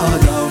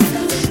 yoga.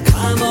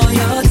 Come on,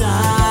 yoga,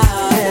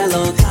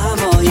 hello,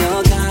 come on,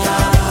 yoga.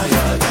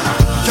 Yoga,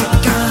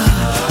 yoga,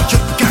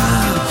 yoga,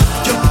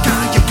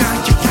 yoga,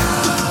 yoga.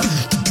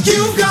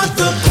 You got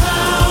the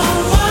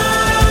power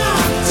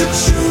to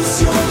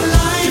choose your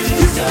life.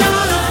 You've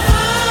got a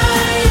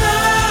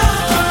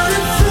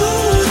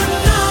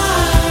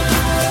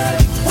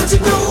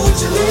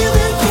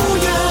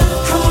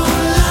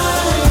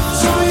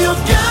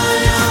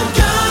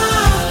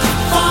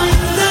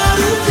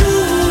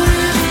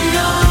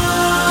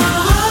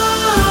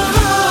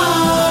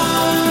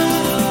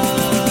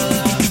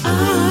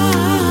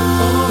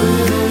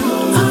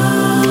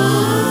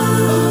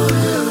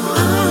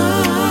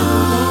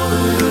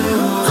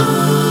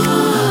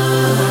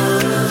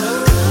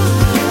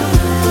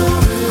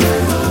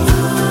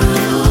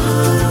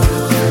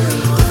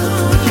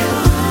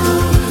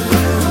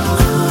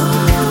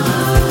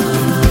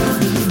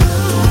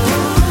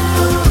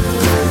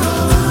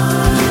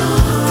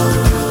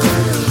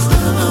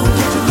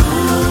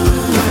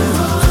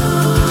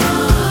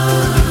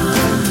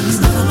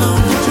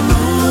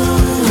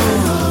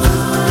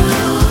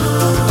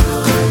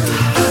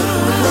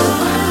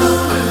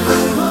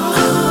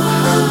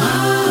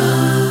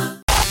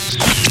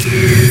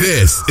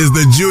is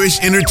the Jewish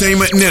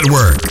Entertainment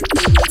Network.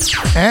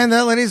 And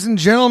that, ladies and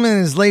gentlemen,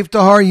 is Leif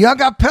Tahar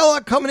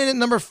Yagapella coming in at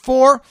number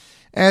 4.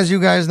 As you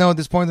guys know at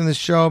this point in the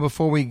show,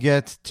 before we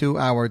get to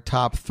our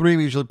top 3,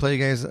 we usually play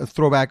you guys a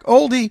throwback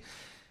oldie.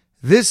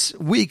 This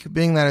week,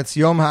 being that it's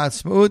Yom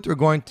HaAtzmaut, we're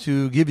going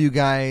to give you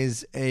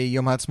guys a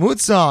Yom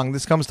HaAtzmaut song.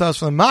 This comes to us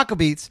from the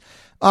Maccabeats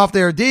off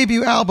their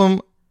debut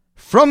album,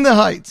 From the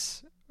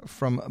Heights,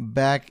 from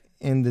back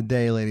in the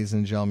day, ladies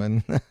and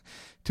gentlemen.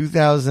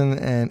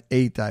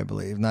 2008, I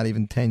believe, not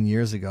even 10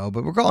 years ago,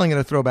 but we're calling it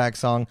a throwback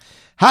song.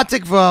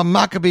 Hatikva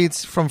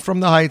Maccabeats from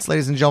the Heights,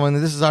 ladies and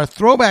gentlemen. This is our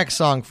throwback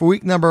song for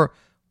week number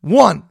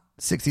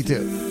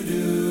 162.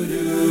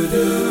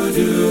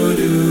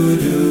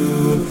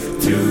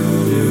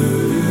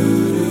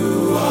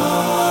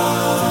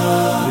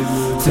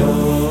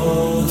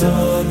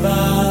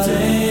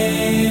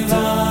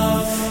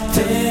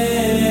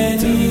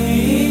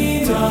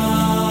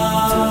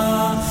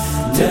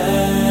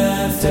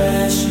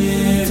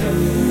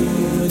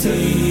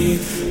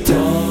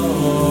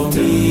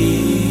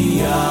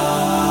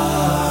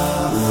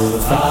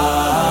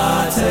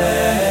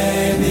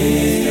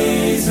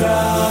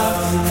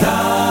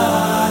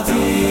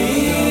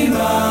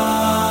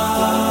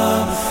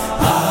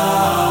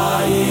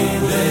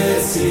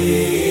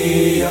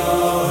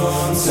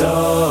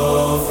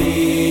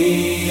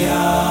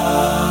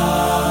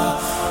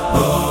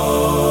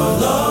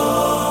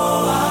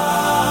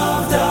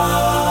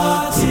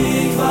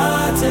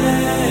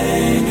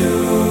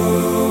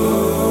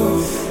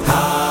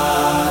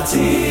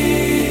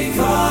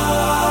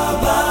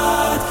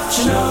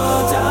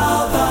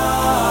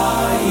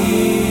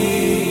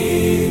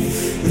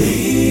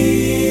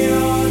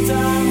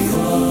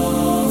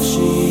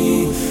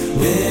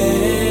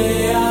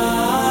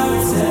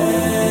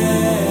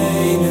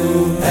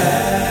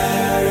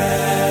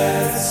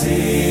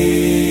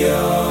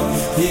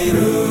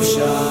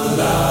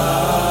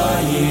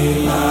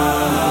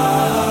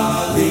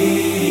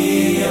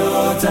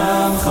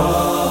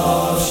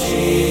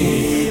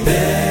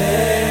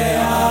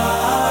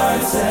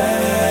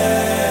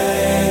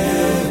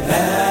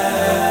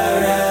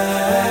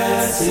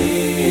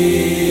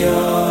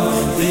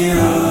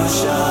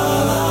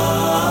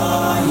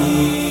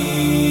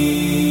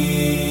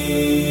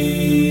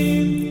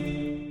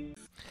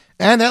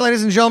 And that,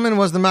 ladies and gentlemen,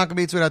 was the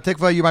Maccabeats with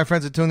Hatikva. You, my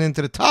friends, are tuned in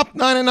to the Top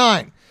 9 at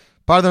 9.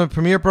 Part of the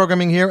premiere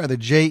programming here at the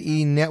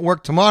JE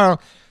Network. Tomorrow,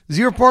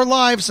 Z Report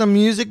Live, some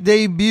music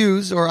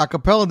debuts, or a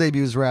cappella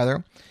debuts,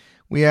 rather.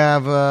 We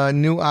have a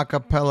new a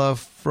cappella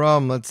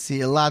from, let's see,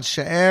 Elad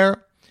Sha'er.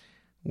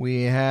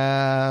 We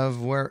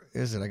have, where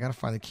is it? I got to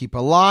find the Keep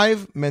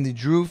Alive, Mendy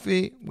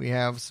Drufi. We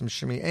have some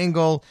Shimi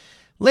Engel,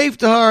 Leif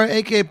Tahar,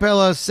 A.K.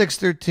 Pella,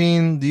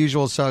 613, the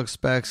usual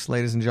suspects,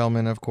 ladies and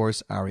gentlemen, of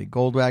course, Ari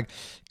Goldwag.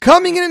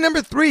 Coming in at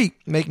number 3,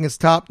 making its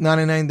top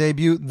 99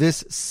 debut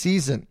this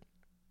season.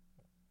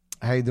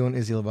 How you doing,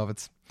 Izzy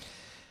Levovitz?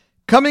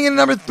 Coming in at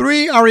number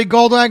 3, Ari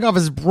Goldwag off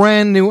his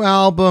brand new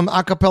album,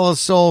 Acapella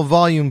Soul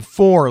Volume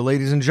 4.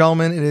 Ladies and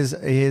gentlemen, it is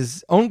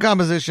his own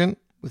composition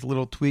with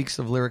little tweaks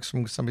of lyrics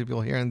from some people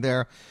here and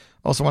there.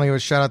 Also want to give a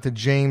shout out to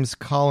James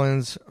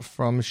Collins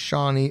from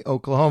Shawnee,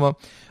 Oklahoma.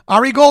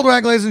 Ari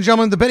Goldwag, ladies and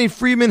gentlemen, the Benny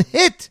Friedman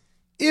hit,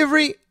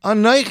 Ivri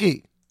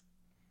Anaichi.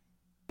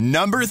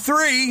 Number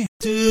 3.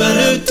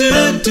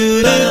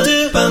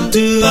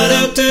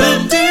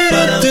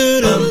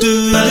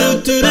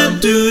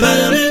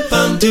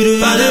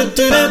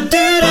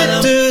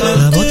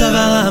 רבות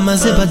אבל למה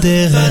זה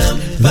בדרך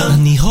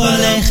ואני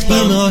הולך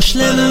עם ראש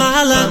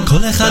למעלה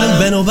כל אחד עם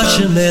בן או בת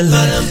של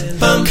מלך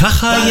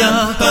ככה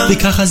היה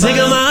וככה זה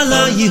גם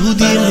עלה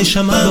יהודים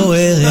נשמה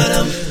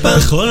בוערת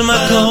בכל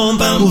מקום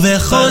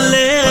ובכל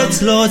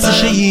ארץ לא רוצה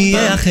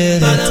שיהיה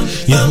אחרת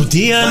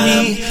יהודי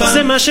אני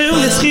זה מה שהוא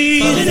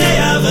נצחי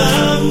בני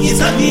אברהם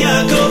יצחק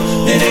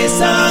ויעקב בני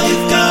שרה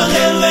רבקה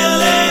חבר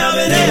לאה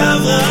בני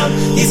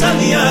אברהם יצחק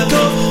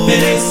ויעקב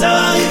בני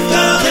שרה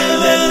רבקה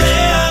חבר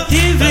לאה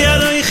עברי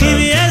אנוכי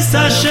ויעש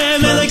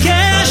השם אלוקי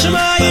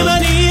השמיים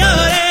אני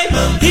הרי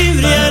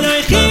עברי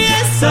אנוכי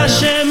ויעש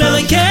השם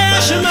אלוקי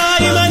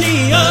השמיים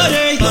אני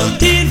הרי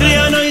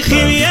עברי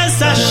אנוכי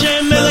ויעש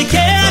השם אלוקי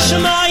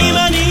השמיים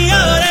אני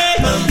הרי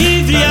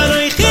עברי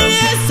אנוכי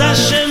ויעש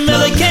השם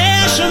אלוקי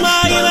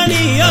השמיים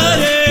אני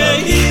הרי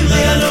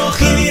עברי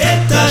אנוכי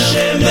ויעש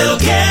השם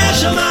אלוקי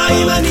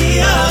השמיים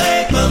אני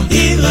הרי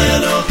עברי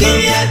אנוכי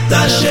ויעש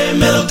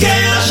השם אלוקי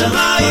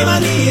השמיים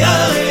אני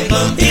הרי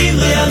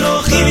עברי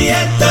אנוכי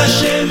ויעש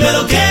השם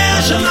אלוקי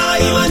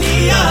השמיים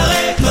אני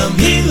הרי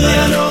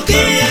עברי אנוכי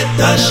ויעש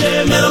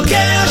השם אלוקי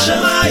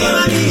השמיים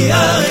אני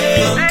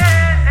הרי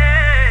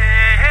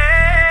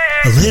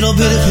A little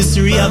bit of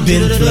history I've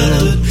been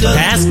through.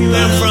 Ask me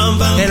where I'm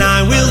from, and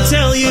I will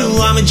tell you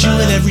I'm a Jew,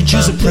 and every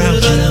Jew's a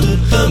proud Jew.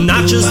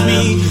 Not just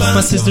me, my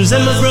sisters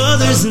and my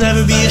brothers.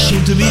 Never be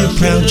ashamed to be a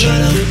proud Jew.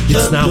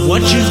 It's not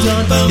what you've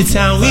done, it's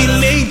how we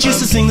made you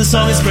to sing the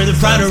song and spread the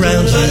pride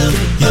around you.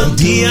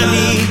 Yehudi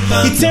ani,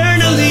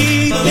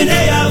 eternally.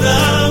 Bnei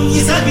Avraham,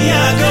 Yitzhak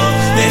v'Yaakov,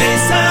 Bnei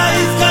Sarah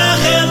Rivka,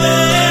 Chel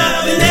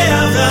v'Leah. Bnei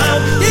Avraham,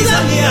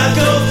 Yitzhak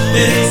v'Yaakov,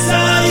 Bnei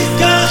Sarah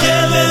Rivka.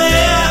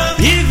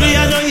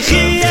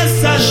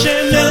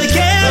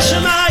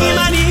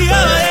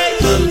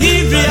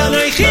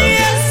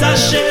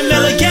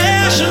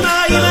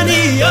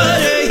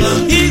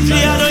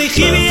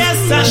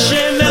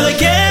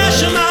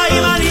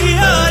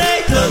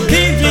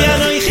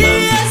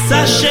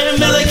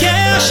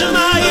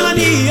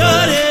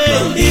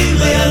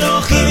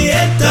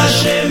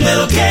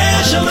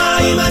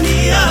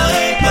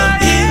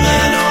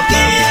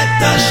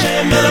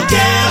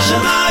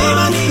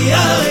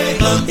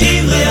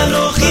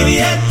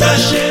 את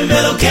השם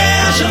אלוקי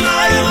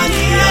השמיים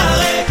אני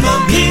אראה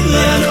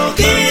הנה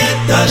אנוכי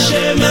את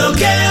השם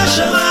אלוקי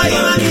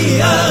השמיים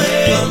אני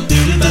אראה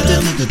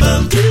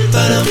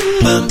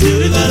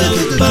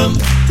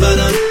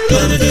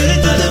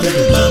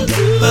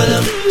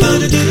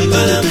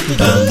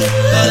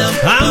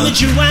I'm a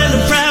Jew and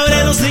I'm proud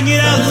and I'll sing it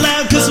out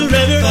loud cause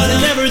forever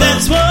and ever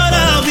that's what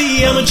I'll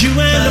be I'm a Jew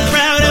and I'm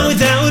proud and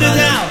without a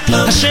doubt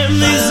Hashem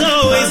is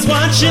always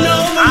watching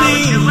over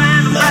me I'm a Jew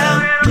and I'm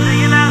proud and I'll sing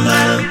it out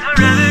loud cause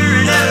forever and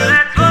ever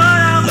that's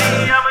what I'll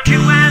be I'm a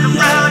Jew and I'm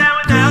proud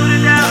and without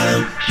a doubt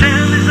Hashem is always watching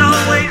over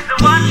me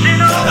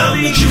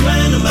I'm a Jew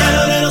and I'm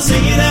proud and I'll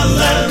sing it out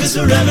loud cause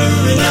forever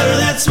and ever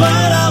that's what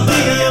I'll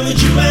be I'm a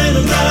Jew and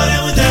I'm proud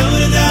and without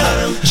a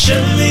doubt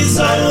Hashem is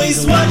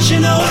always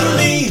watching over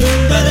me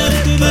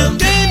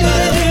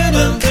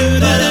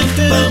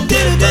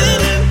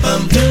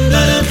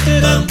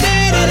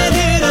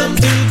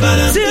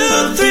Two,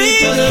 three,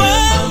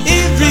 four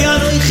Ivri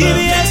Anoichi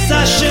v'es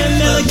Hashem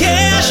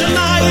Melekei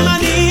Hashemayim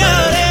ani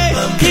yoreh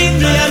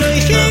Ivri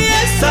Anoichi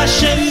v'es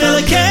Hashem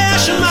Melekei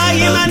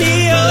Hashemayim ani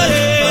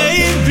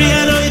yoreh Ivri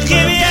Anoichi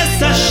v'es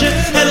Hashem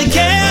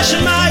Melekei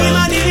Hashemayim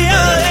ani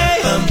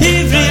yoreh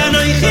Ivri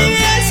Anoichi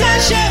v'es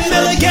Hashem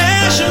Melekei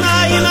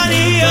Hashemayim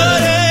ani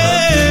yoreh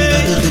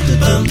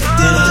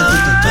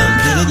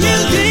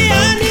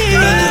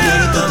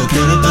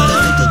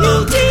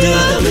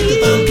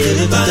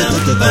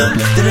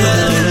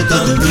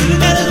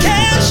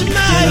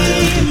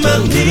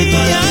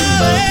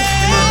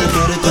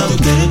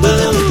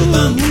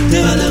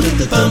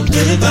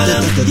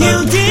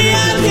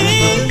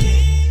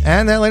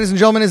And that, ladies and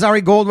gentlemen, is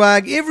Ari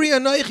Goldwag, Ivri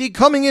Anoichi,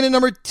 coming in at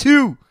number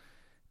 2.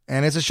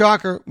 And it's a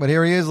shocker, but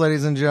here he is,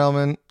 ladies and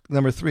gentlemen.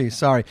 Number 3,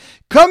 sorry.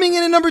 Coming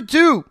in at number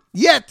 2,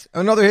 yet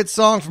another hit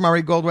song from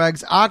Ari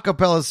Goldwag's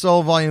Acapella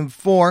Soul Volume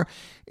 4.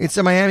 It's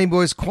a Miami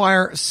Boys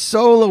Choir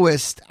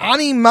soloist,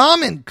 Ani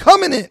Mamin,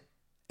 coming in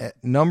at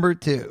number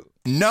 2.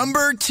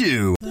 Number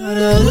 2.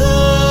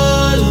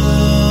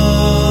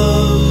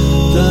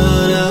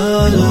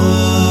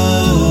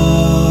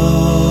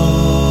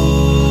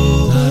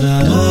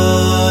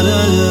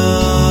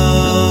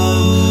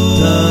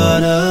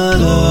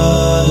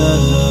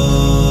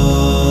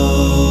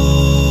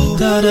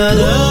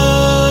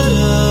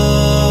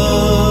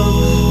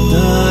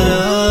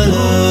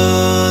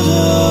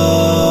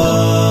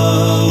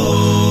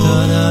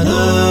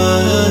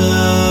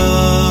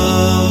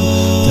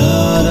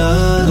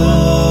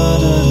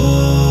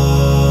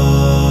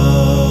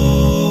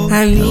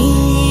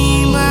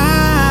 אני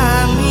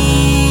מאמין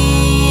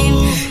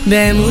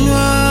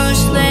באמונה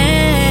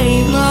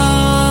שלמה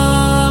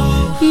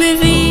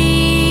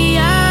מביא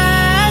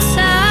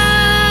עשה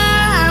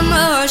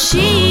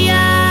משיח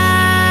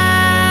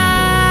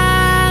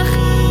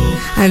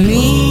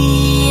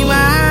אני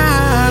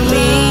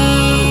מאמין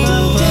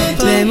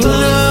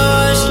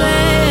באמונה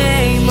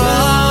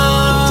שלמה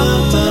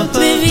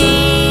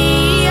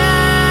מביא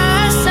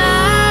עשה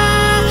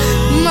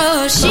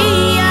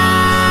משיח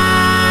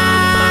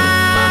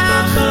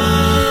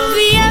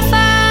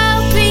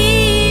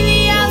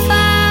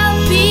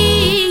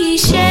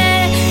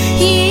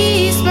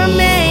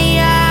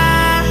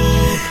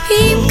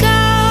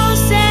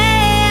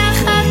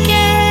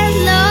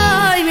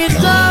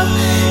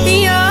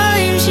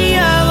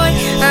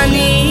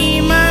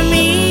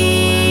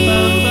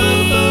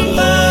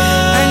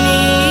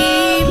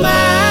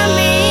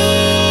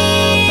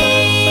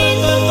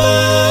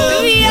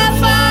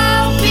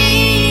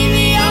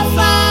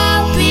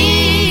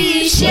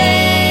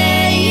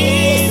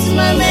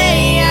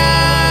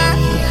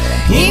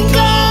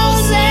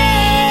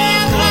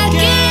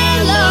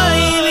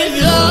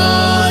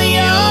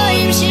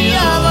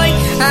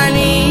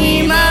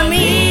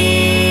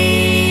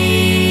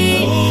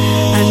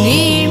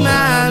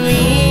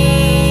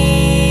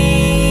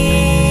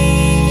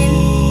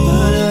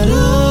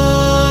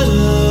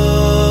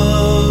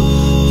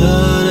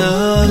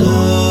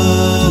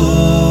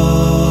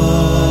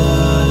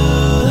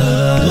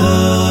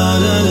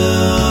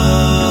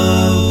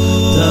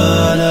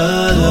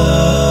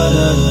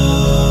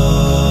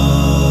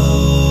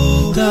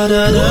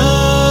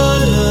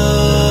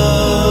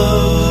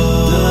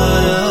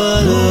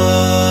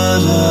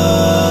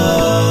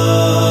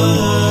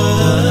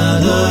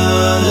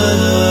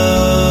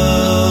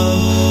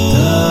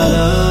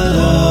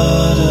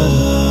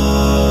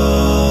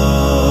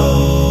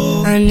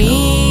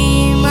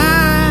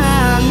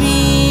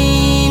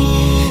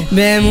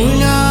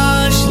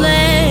באמונה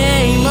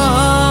שלמה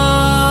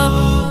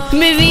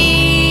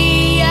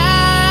מביא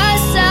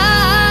עשה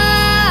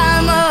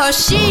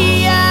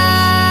משיח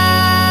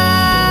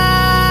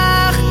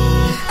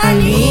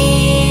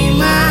אני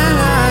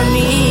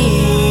מאמין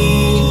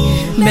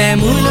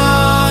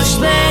באמונה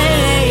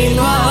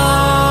שלמה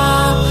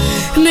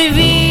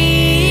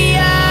מביא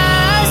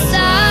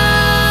עשה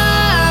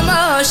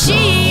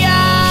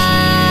משיח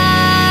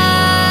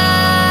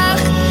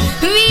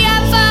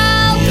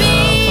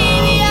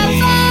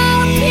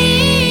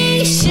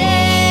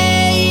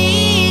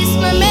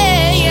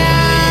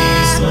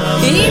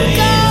עם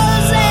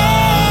כל זה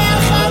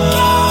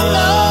אחכה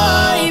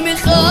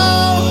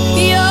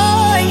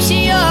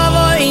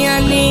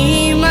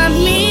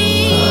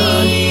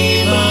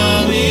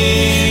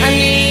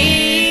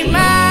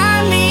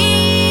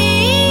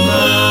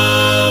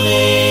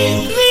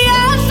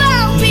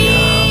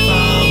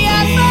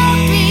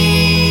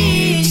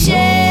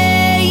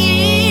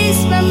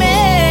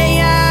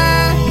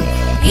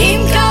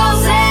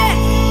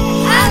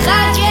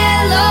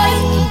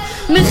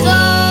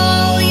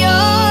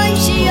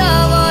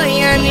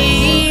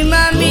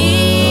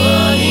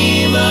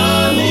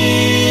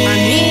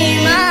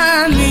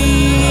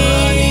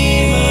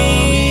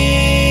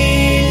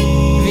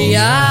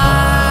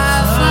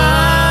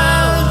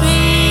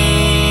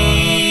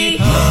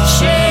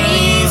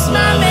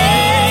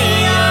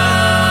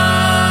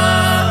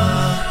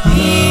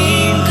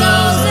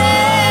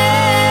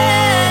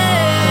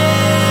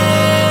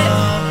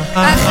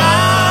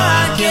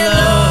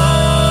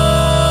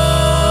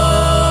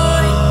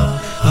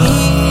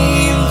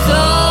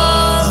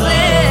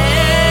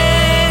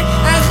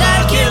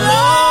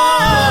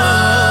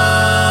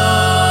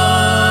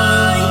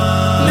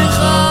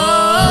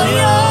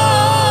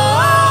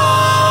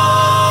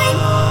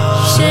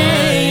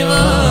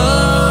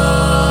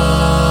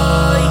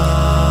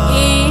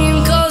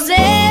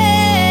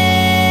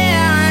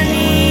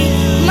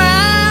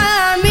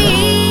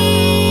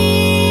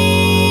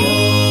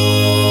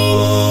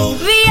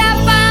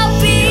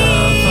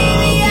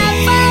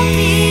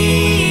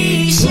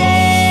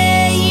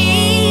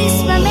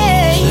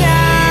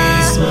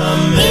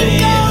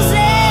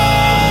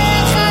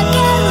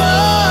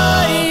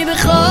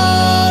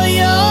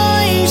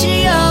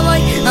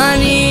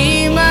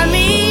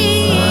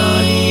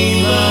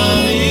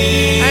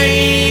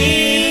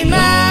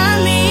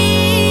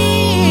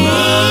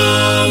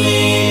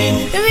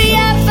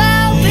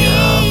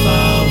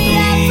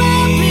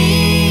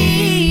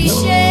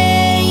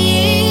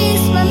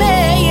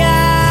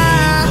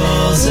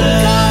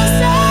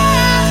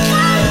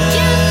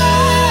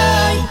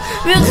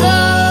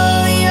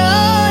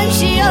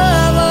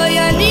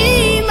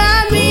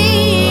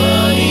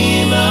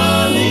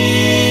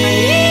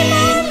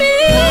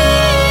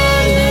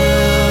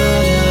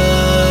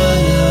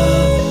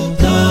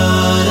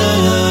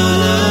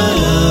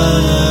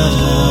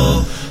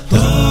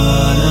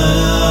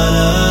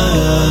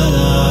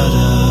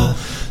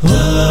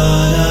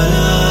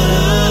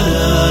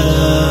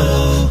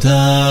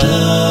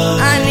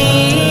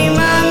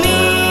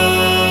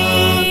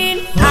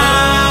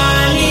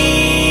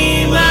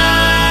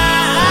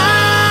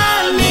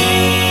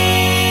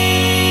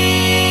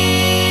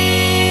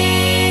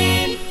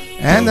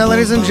And then,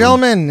 ladies and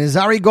gentlemen, is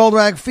Ari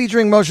Goldwag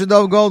featuring Moshe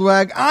Dov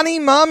Goldwag, Ani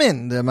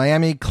Mamin, the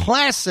Miami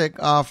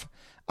classic off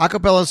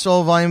Acapella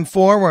Soul Volume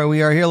 4, where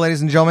we are here,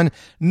 ladies and gentlemen.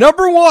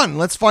 Number 1,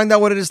 let's find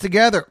out what it is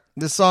together.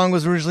 This song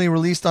was originally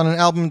released on an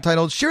album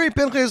titled Shiri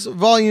Pinchas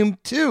Volume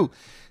 2.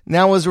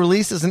 Now was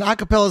released as an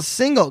acapella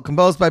single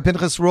composed by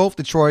Pinchas Rolf,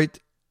 Detroit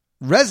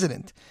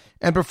resident,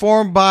 and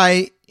performed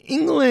by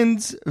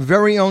England's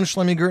very own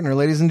Shlomi Gertner.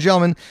 Ladies and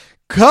gentlemen,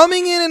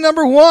 coming in at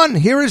number 1,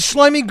 here is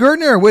Shlomi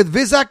Gertner with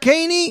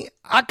Vizakeni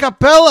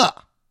Acapella.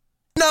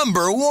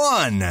 Number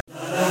 1.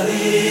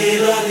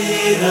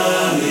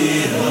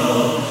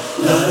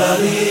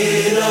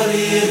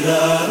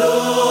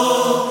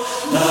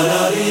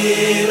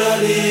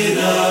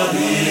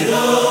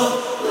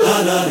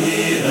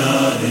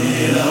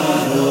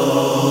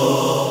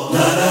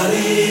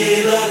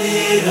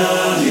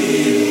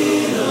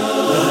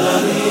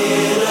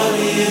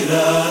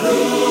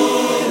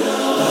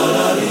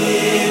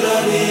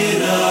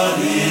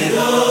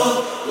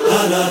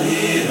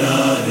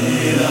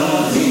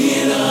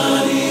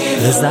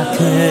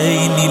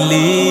 Zakeni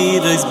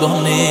liros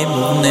bonim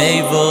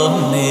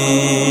unevonim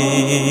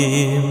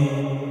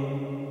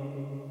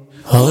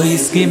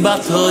Hoiskim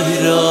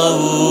batoiro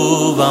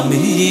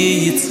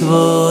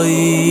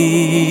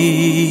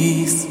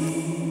vamitzvois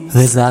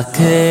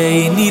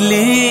Zakeni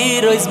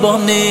liros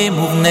bonim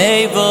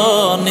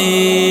unevonim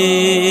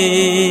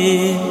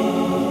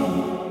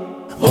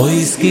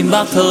Hoiskim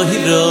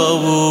batoiro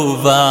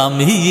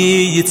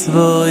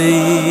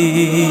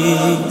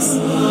vamitzvois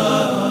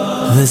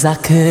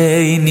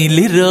Zakeni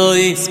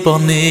lirois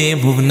bonim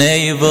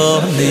uvnei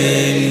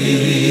vonim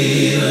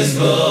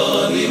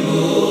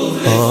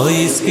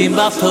Oiskim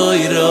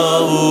batoiro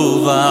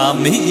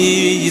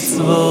uvamitzvois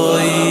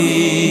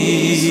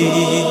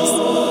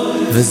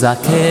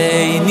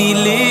Zakeni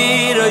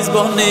lirois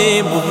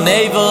bonim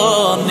uvnei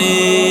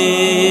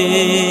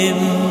vonim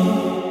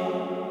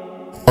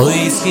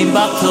Oiskim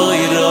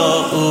batoiro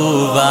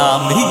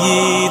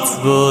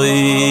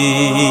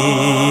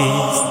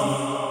uvamitzvois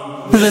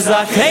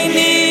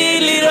Zakeni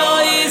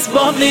lirois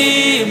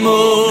bonim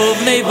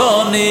uvnei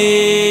vonim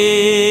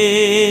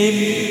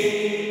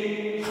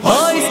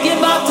Oiskim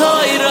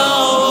batoiro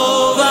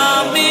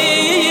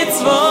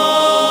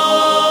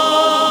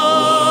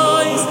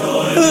uvamitzvois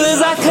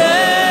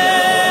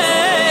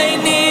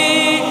Zakeni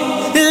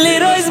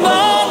lirois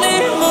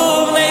bonim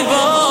uvnei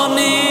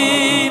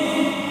vonim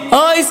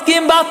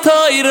Oiskim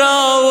batoiro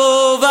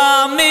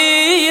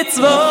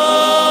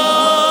uvamitzvois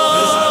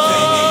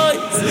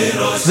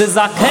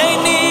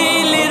Zakeni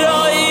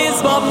lirois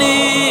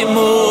bonim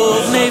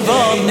uvnei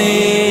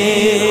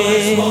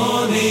vonim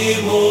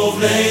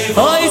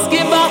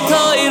Oiskim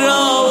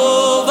batoiro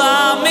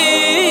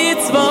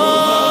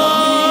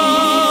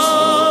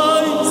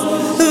uvamitzvois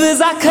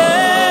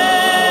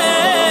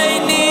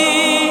Zakeni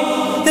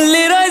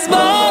lirois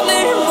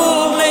bonim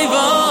uvnei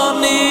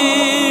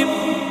vonim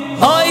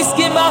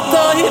Oiskim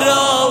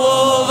batoiro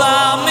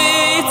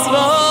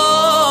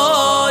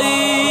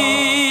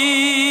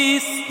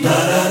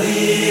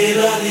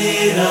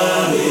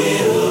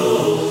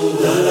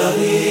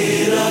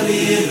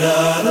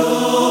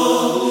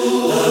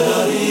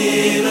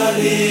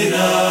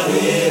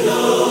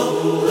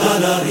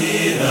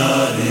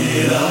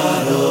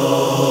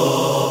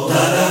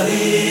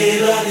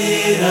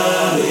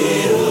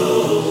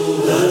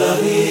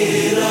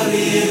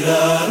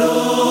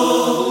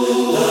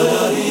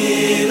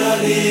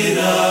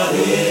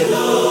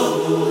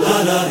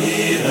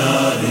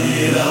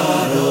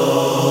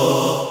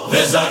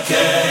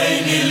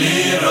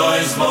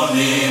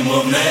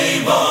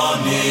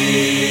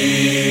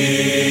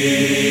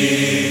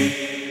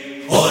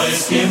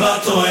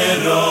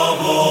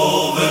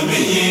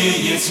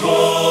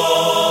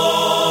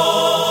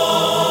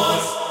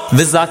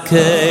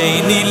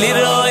Zakeni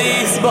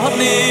lirois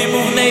bonim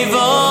uvnei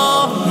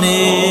vonim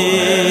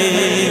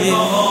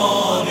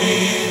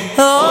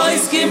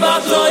Oiskim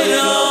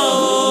batoiro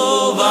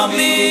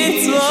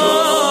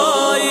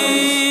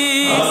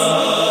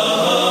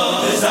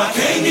uvamitzvois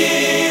Zakeni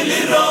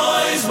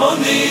lirois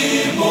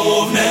bonim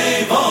uvnei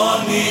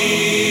vonim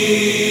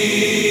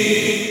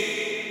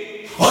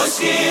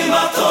Oiskim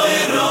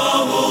batoiro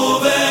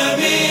uvamitzvois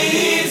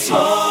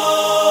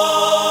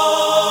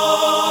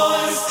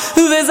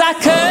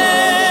Zakeni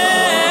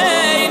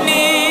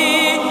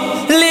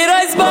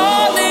lirois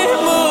bonim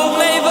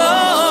uvnei vonim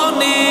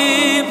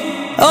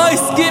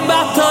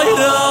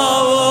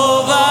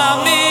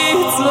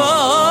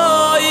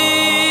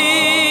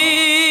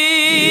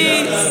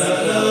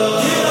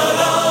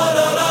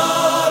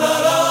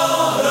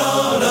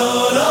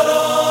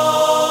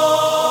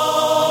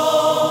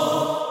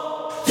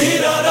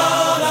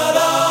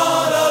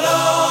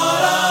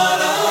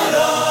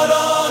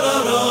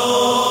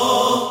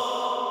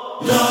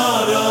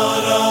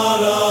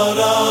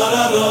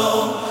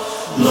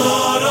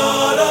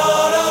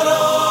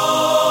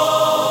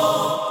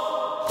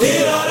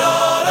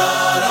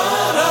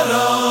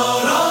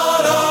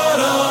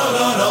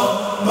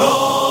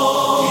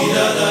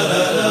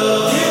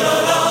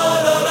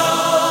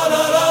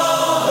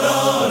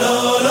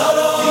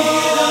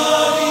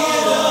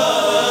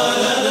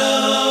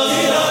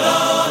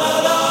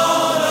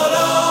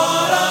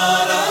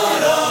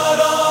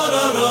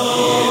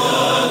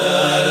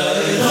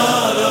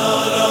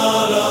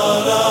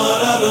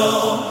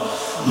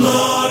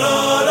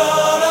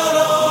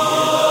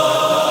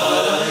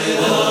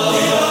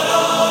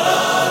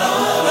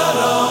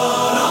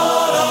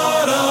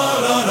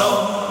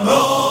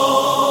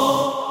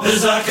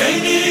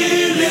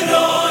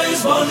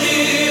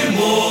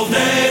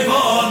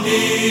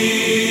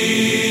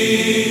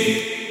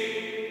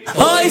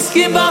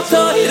Kim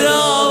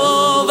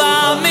batoiro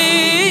va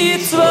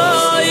mitzvois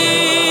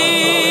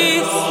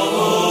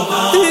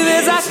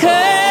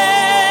Vezakeni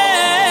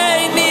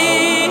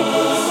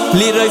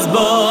Lirois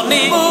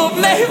boni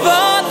ubnei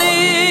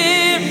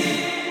vonim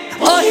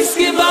Ois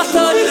kim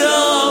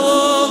batoiro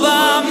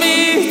va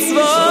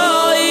mitzvois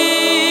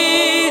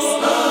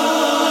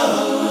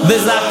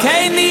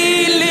Vezakeni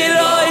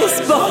Lirois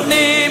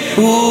boni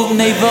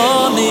ubnei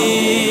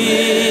vonim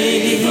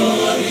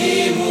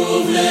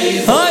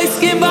Ois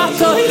kim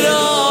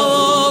batoiro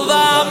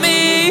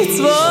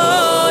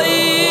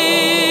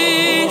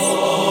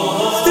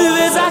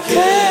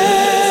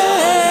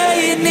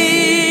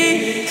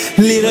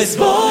Lirois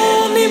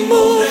bonim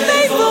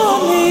uvnei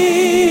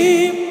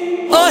vonim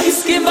Ois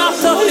kim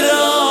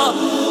batoiro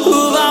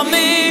uva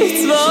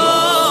mitzvoim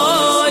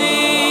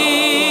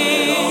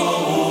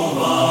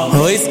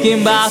Ois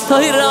kim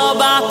batoiro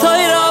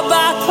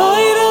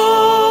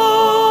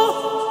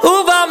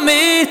uva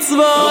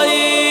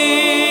mitzvoim.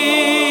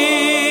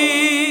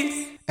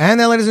 And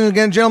that, ladies and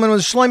gentlemen,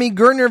 was Shlomi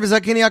Gertner of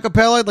Zakini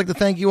Acapella. I'd like to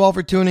thank you all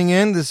for tuning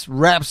in. This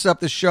wraps up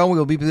the show.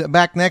 We'll be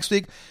back next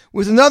week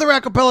with another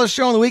Acapella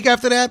show. And the week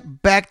after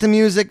that, back to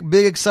music.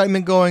 Big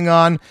excitement going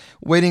on.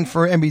 Waiting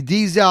for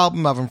MBD's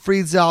album, Avram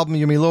Fried's album,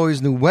 Yumi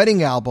Loi's new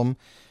wedding album.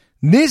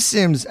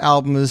 Nissim's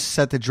album is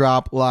set to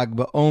drop. Lag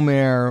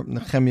BaOmer.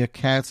 Nehemiah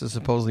Katz is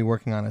supposedly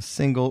working on a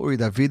single. Uri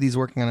Davidi's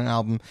working on an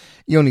album.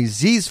 Yoni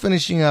Z's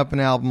finishing up an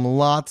album.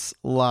 Lots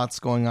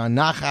going on.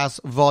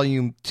 Nachas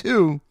Volume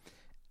 2.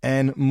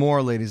 And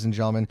more, ladies and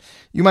gentlemen.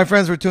 You, my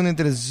friends, were tuned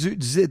into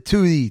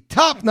the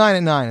Top 9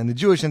 at 9 on the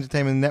Jewish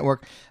Entertainment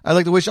Network. I'd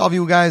like to wish all of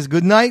you guys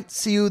good night.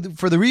 See you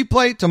for the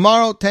replay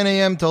tomorrow, 10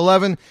 a.m. to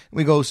 11.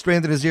 We go straight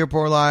into the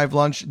Airport Live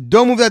lunch.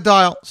 Don't move that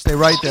dial. Stay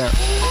right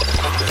there.